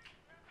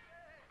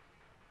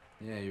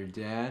 Yeah, your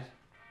dad?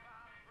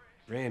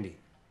 Randy.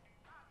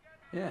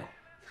 Yeah,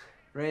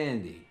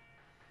 Randy.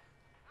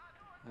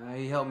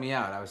 He helped me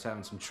out. I was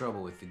having some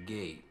trouble with the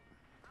gate.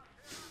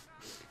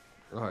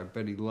 Oh, I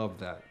bet he loved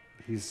that.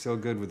 He's so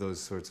good with those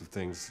sorts of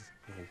things.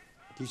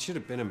 He should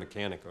have been a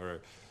mechanic or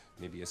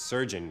maybe a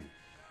surgeon,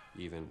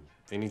 even.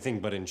 Anything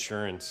but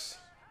insurance.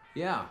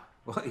 Yeah,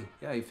 well,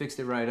 he fixed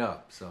it right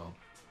up, so.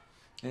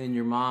 And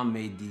your mom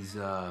made these,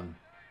 I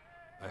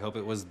hope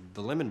it was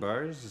the lemon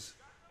bars.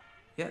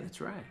 Yeah,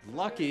 that's right.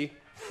 Lucky.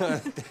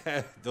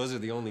 Those are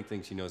the only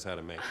things she knows how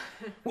to make.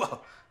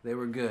 Well, they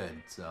were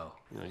good, so.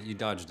 You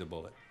dodged a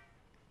bullet.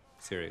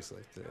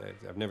 Seriously.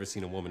 I've never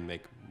seen a woman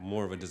make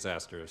more of a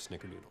disaster of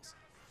snickerdoodles.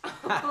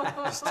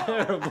 It's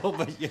terrible,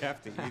 but you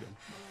have to eat them.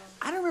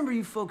 I don't remember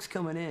you folks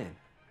coming in.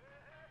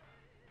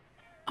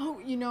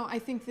 Oh, you know, I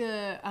think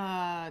the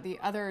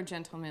other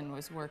gentleman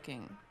was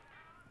working.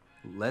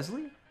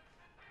 Leslie?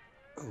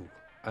 Oh,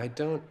 I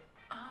don't...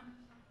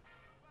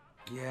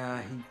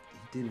 Yeah,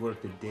 he did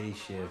work the day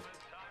shift.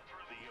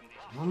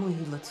 Normally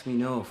he lets me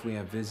know if we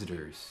have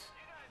visitors.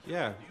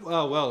 Yeah,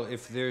 well,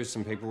 if there's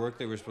some paperwork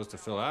they were supposed to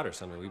fill out or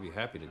something, we'd be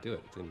happy to do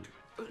it.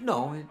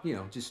 No,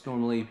 just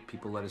normally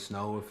people let us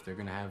know if they're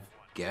gonna have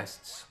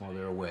guests while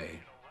they're away.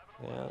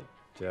 Well,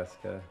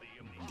 Jessica,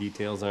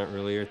 details aren't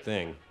really her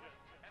thing.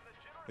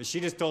 But she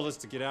just told us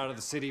to get out of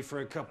the city for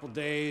a couple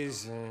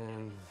days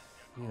and,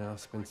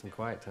 spend some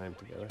quiet time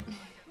together.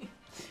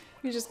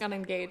 We just got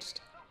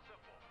engaged.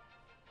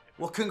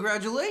 Well,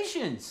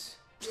 congratulations!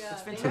 Yeah,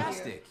 that's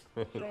fantastic.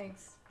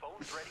 Thanks.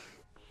 Phone's ready.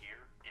 Here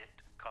it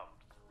comes.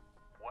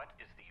 What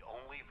is the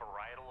only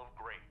varietal of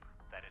grape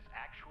that is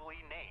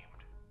actually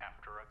named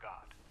after a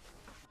god?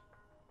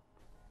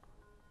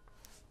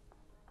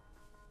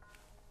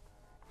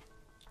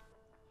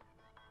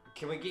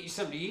 Can we get you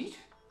something to eat?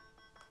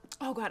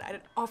 Oh God,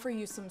 I'd offer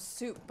you some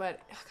soup,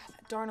 but God,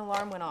 that darn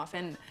alarm went off,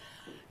 and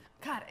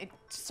God, it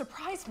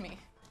surprised me.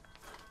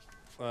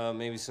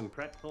 Maybe some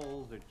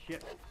pretzels or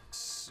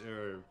chips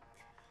or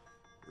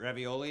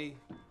ravioli.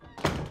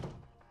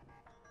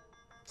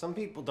 Some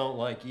people don't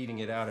like eating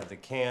it out of the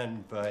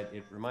can, but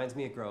it reminds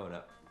me of growing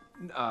up.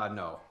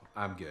 No,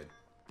 I'm good.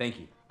 Thank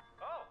you.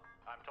 Oh,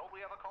 I'm told we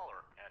have a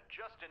caller, and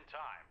just in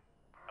time.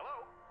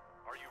 Hello?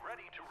 Are you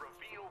ready to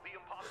reveal the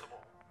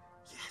impossible?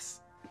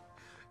 Yes.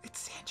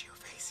 It's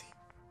Sangiovese.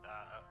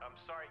 I'm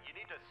sorry, you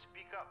need to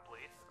speak up,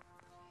 please.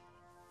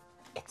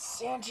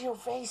 It's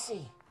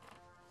Sangiovese.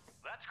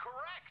 That's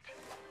correct.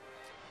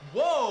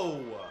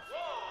 Whoa!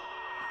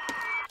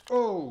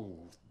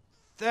 Oh,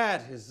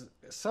 that is...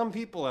 Some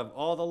people have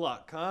all the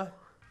luck, huh?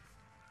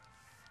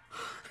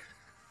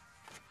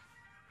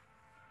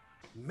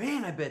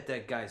 Man, I bet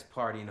that guy's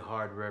partying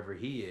hard wherever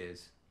he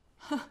is.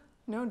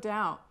 No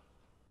doubt.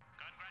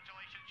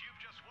 Congratulations, you've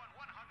just won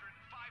 $105,000.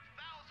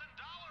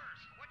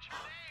 What's your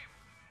name?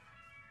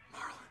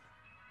 Marlin.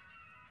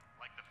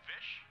 Like the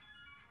fish?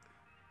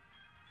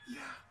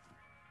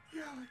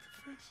 Yeah, like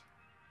the fish.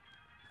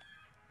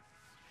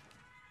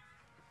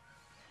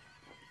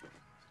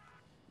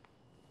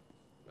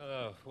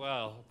 Oh,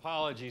 well,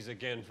 apologies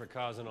again for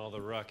causing all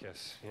the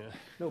ruckus,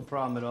 No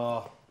problem at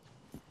all.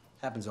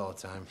 Happens all the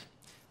time.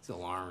 These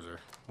alarms are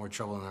more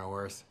trouble than they're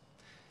worth.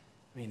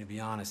 I mean, to be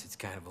honest, it's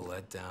kind of a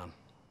letdown.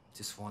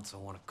 Just once I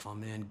want to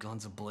come in,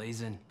 guns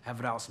a-blazing,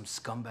 have it out with some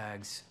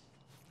scumbags.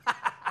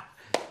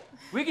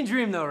 We can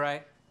dream though,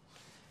 right?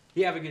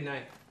 You have a good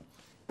night.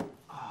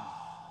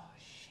 Oh,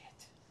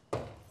 shit.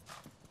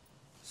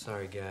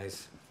 Sorry,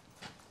 guys.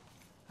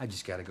 I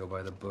just gotta go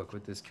by the book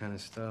with this kind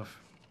of stuff.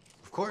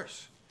 Of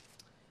course.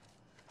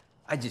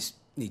 I just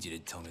need you to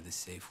tell me the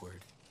safe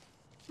word.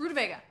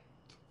 Rutabaga.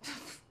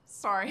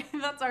 Sorry,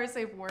 that's our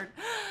safe word.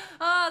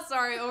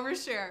 Sorry,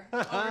 overshare.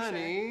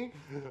 Honey.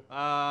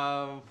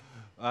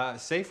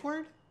 Safe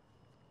word?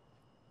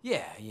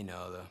 Yeah,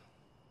 the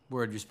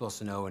word you're supposed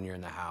to know when you're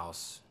in the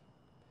house.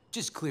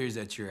 Just clears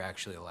that you're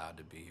actually allowed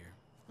to be here.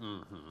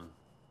 Mm-hmm.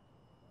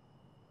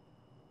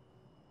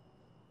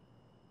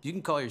 You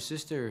can call your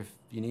sister if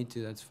you need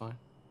to, that's fine.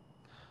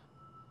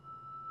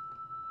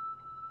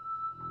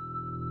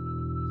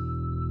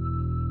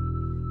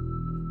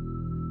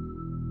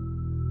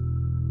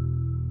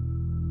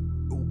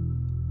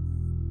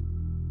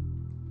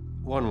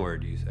 One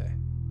word, you say?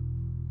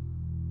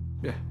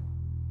 Yeah.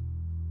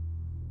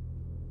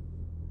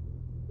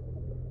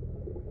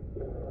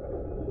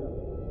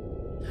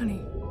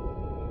 Honey.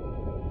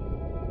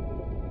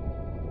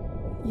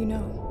 You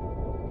know.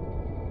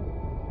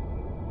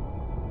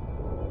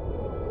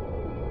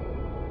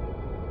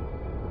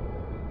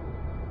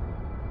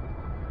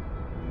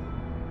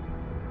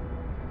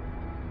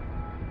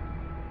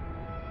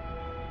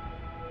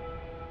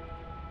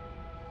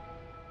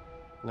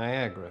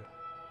 Niagara.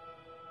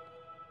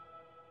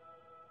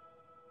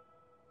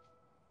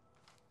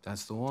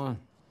 That's the one.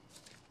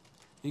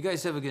 You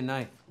guys have a good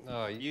night.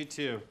 Oh, you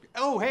too.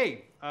 Oh,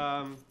 hey,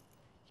 you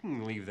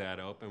can leave that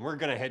open. We're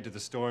gonna head to the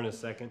store in a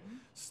second.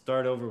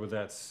 Start over with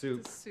that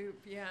soup. Soup,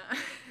 yeah.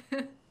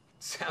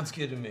 Sounds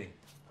good to me.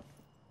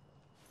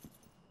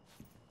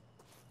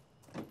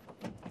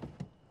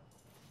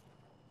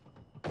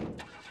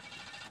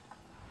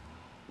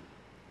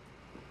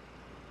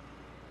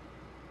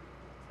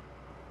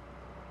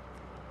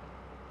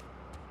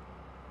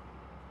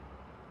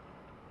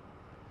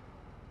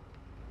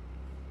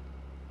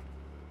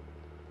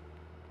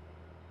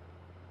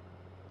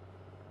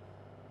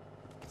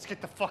 Let's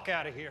get the fuck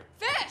out of here.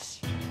 Fish!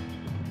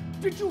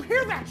 Did you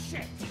hear that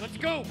shit? Let's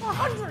go.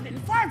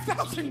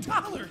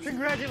 $105,000.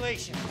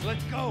 Congratulations.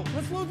 Let's go.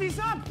 Let's load these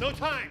up. No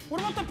time. What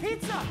about the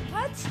pizza?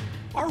 What?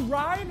 Our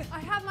ride? I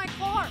have my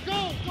car.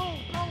 Go, go,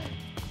 go.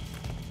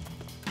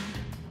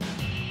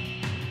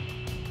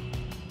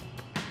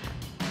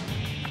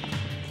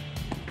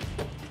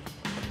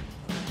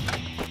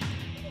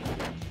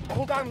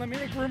 Hold on, let me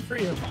make room for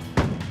you.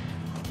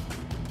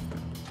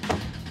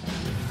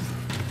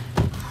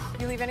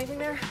 You leave anything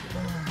there?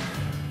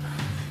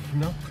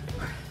 No.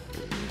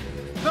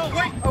 No,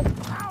 wait! Oh,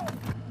 ow!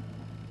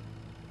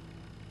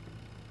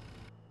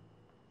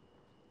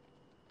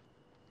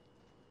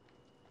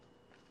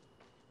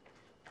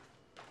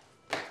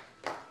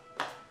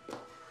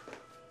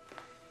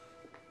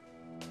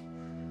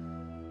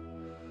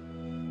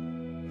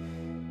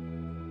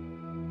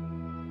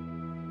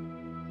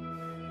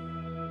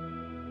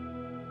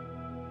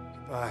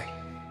 Bye.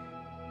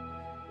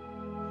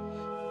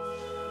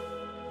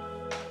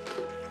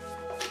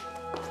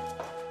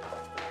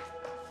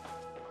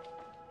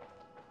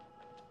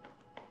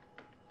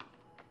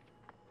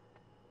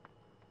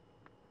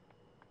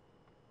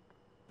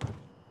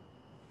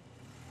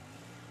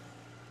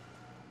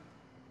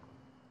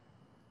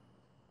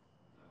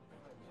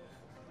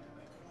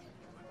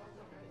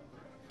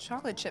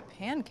 Chocolate chip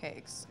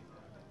pancakes.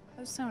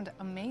 Those sound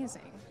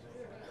amazing.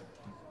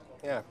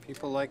 Yeah,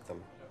 people like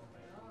them.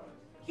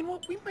 You know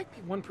what? We might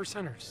be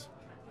 1%ers.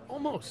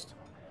 Almost.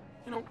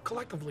 You know,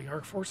 collectively,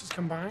 our forces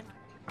combined.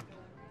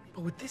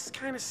 But with this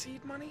kind of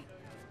seed money,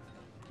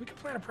 we can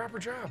plan a proper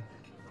job.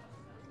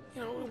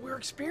 You know, we're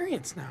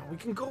experienced now. We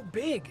can go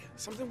big.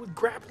 Something with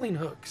grappling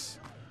hooks.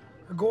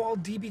 Or go all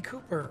DB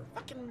Cooper.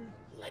 Fucking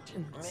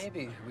legends.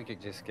 Maybe we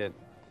could just get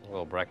a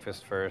little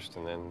breakfast first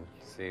and then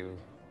see.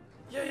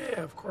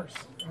 Yeah, of course.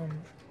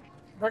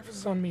 Breakfast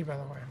is on me, by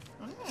the way.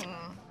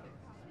 Huh.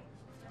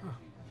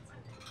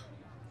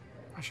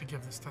 I should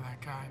give this to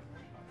that guy.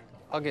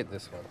 I'll get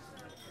this one.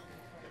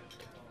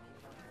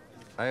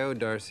 I owe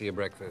Darcy a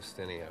breakfast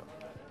anyhow.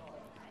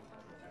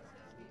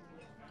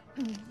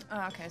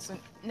 Okay, so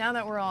now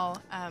that we're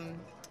all,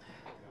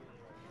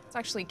 it's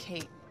actually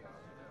Kate.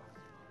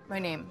 My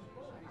name.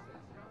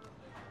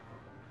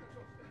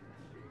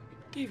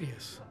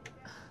 Devious.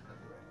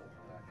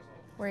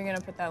 Where are you gonna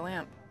put that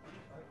lamp?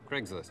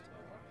 Craigslist.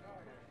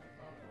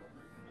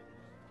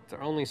 It's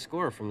our only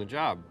score from the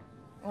job.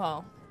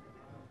 Well,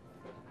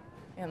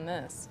 and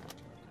this.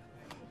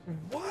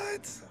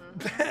 What?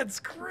 That's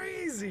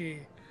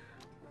crazy.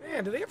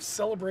 Man, do they have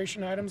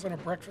celebration items on a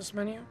breakfast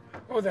menu?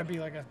 What would that be,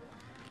 like an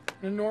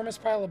enormous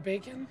pile of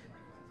bacon?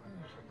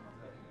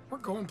 We're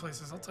going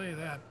places, I'll tell you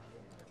that.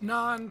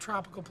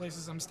 Non-tropical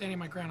places, I'm standing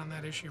my ground on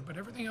that issue, but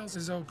everything else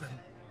is open.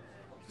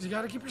 Because you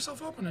gotta keep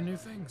yourself open to new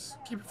things.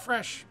 Keep it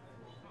fresh.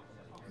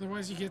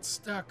 Otherwise you get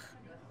stuck.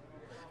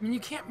 I mean, you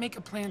can't make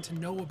a plan to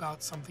know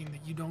about something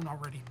that you don't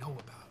already know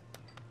about.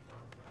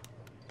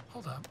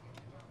 Hold up.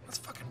 That's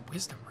fucking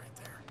wisdom right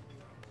there.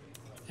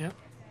 Yep.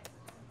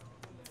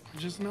 You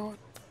just know it.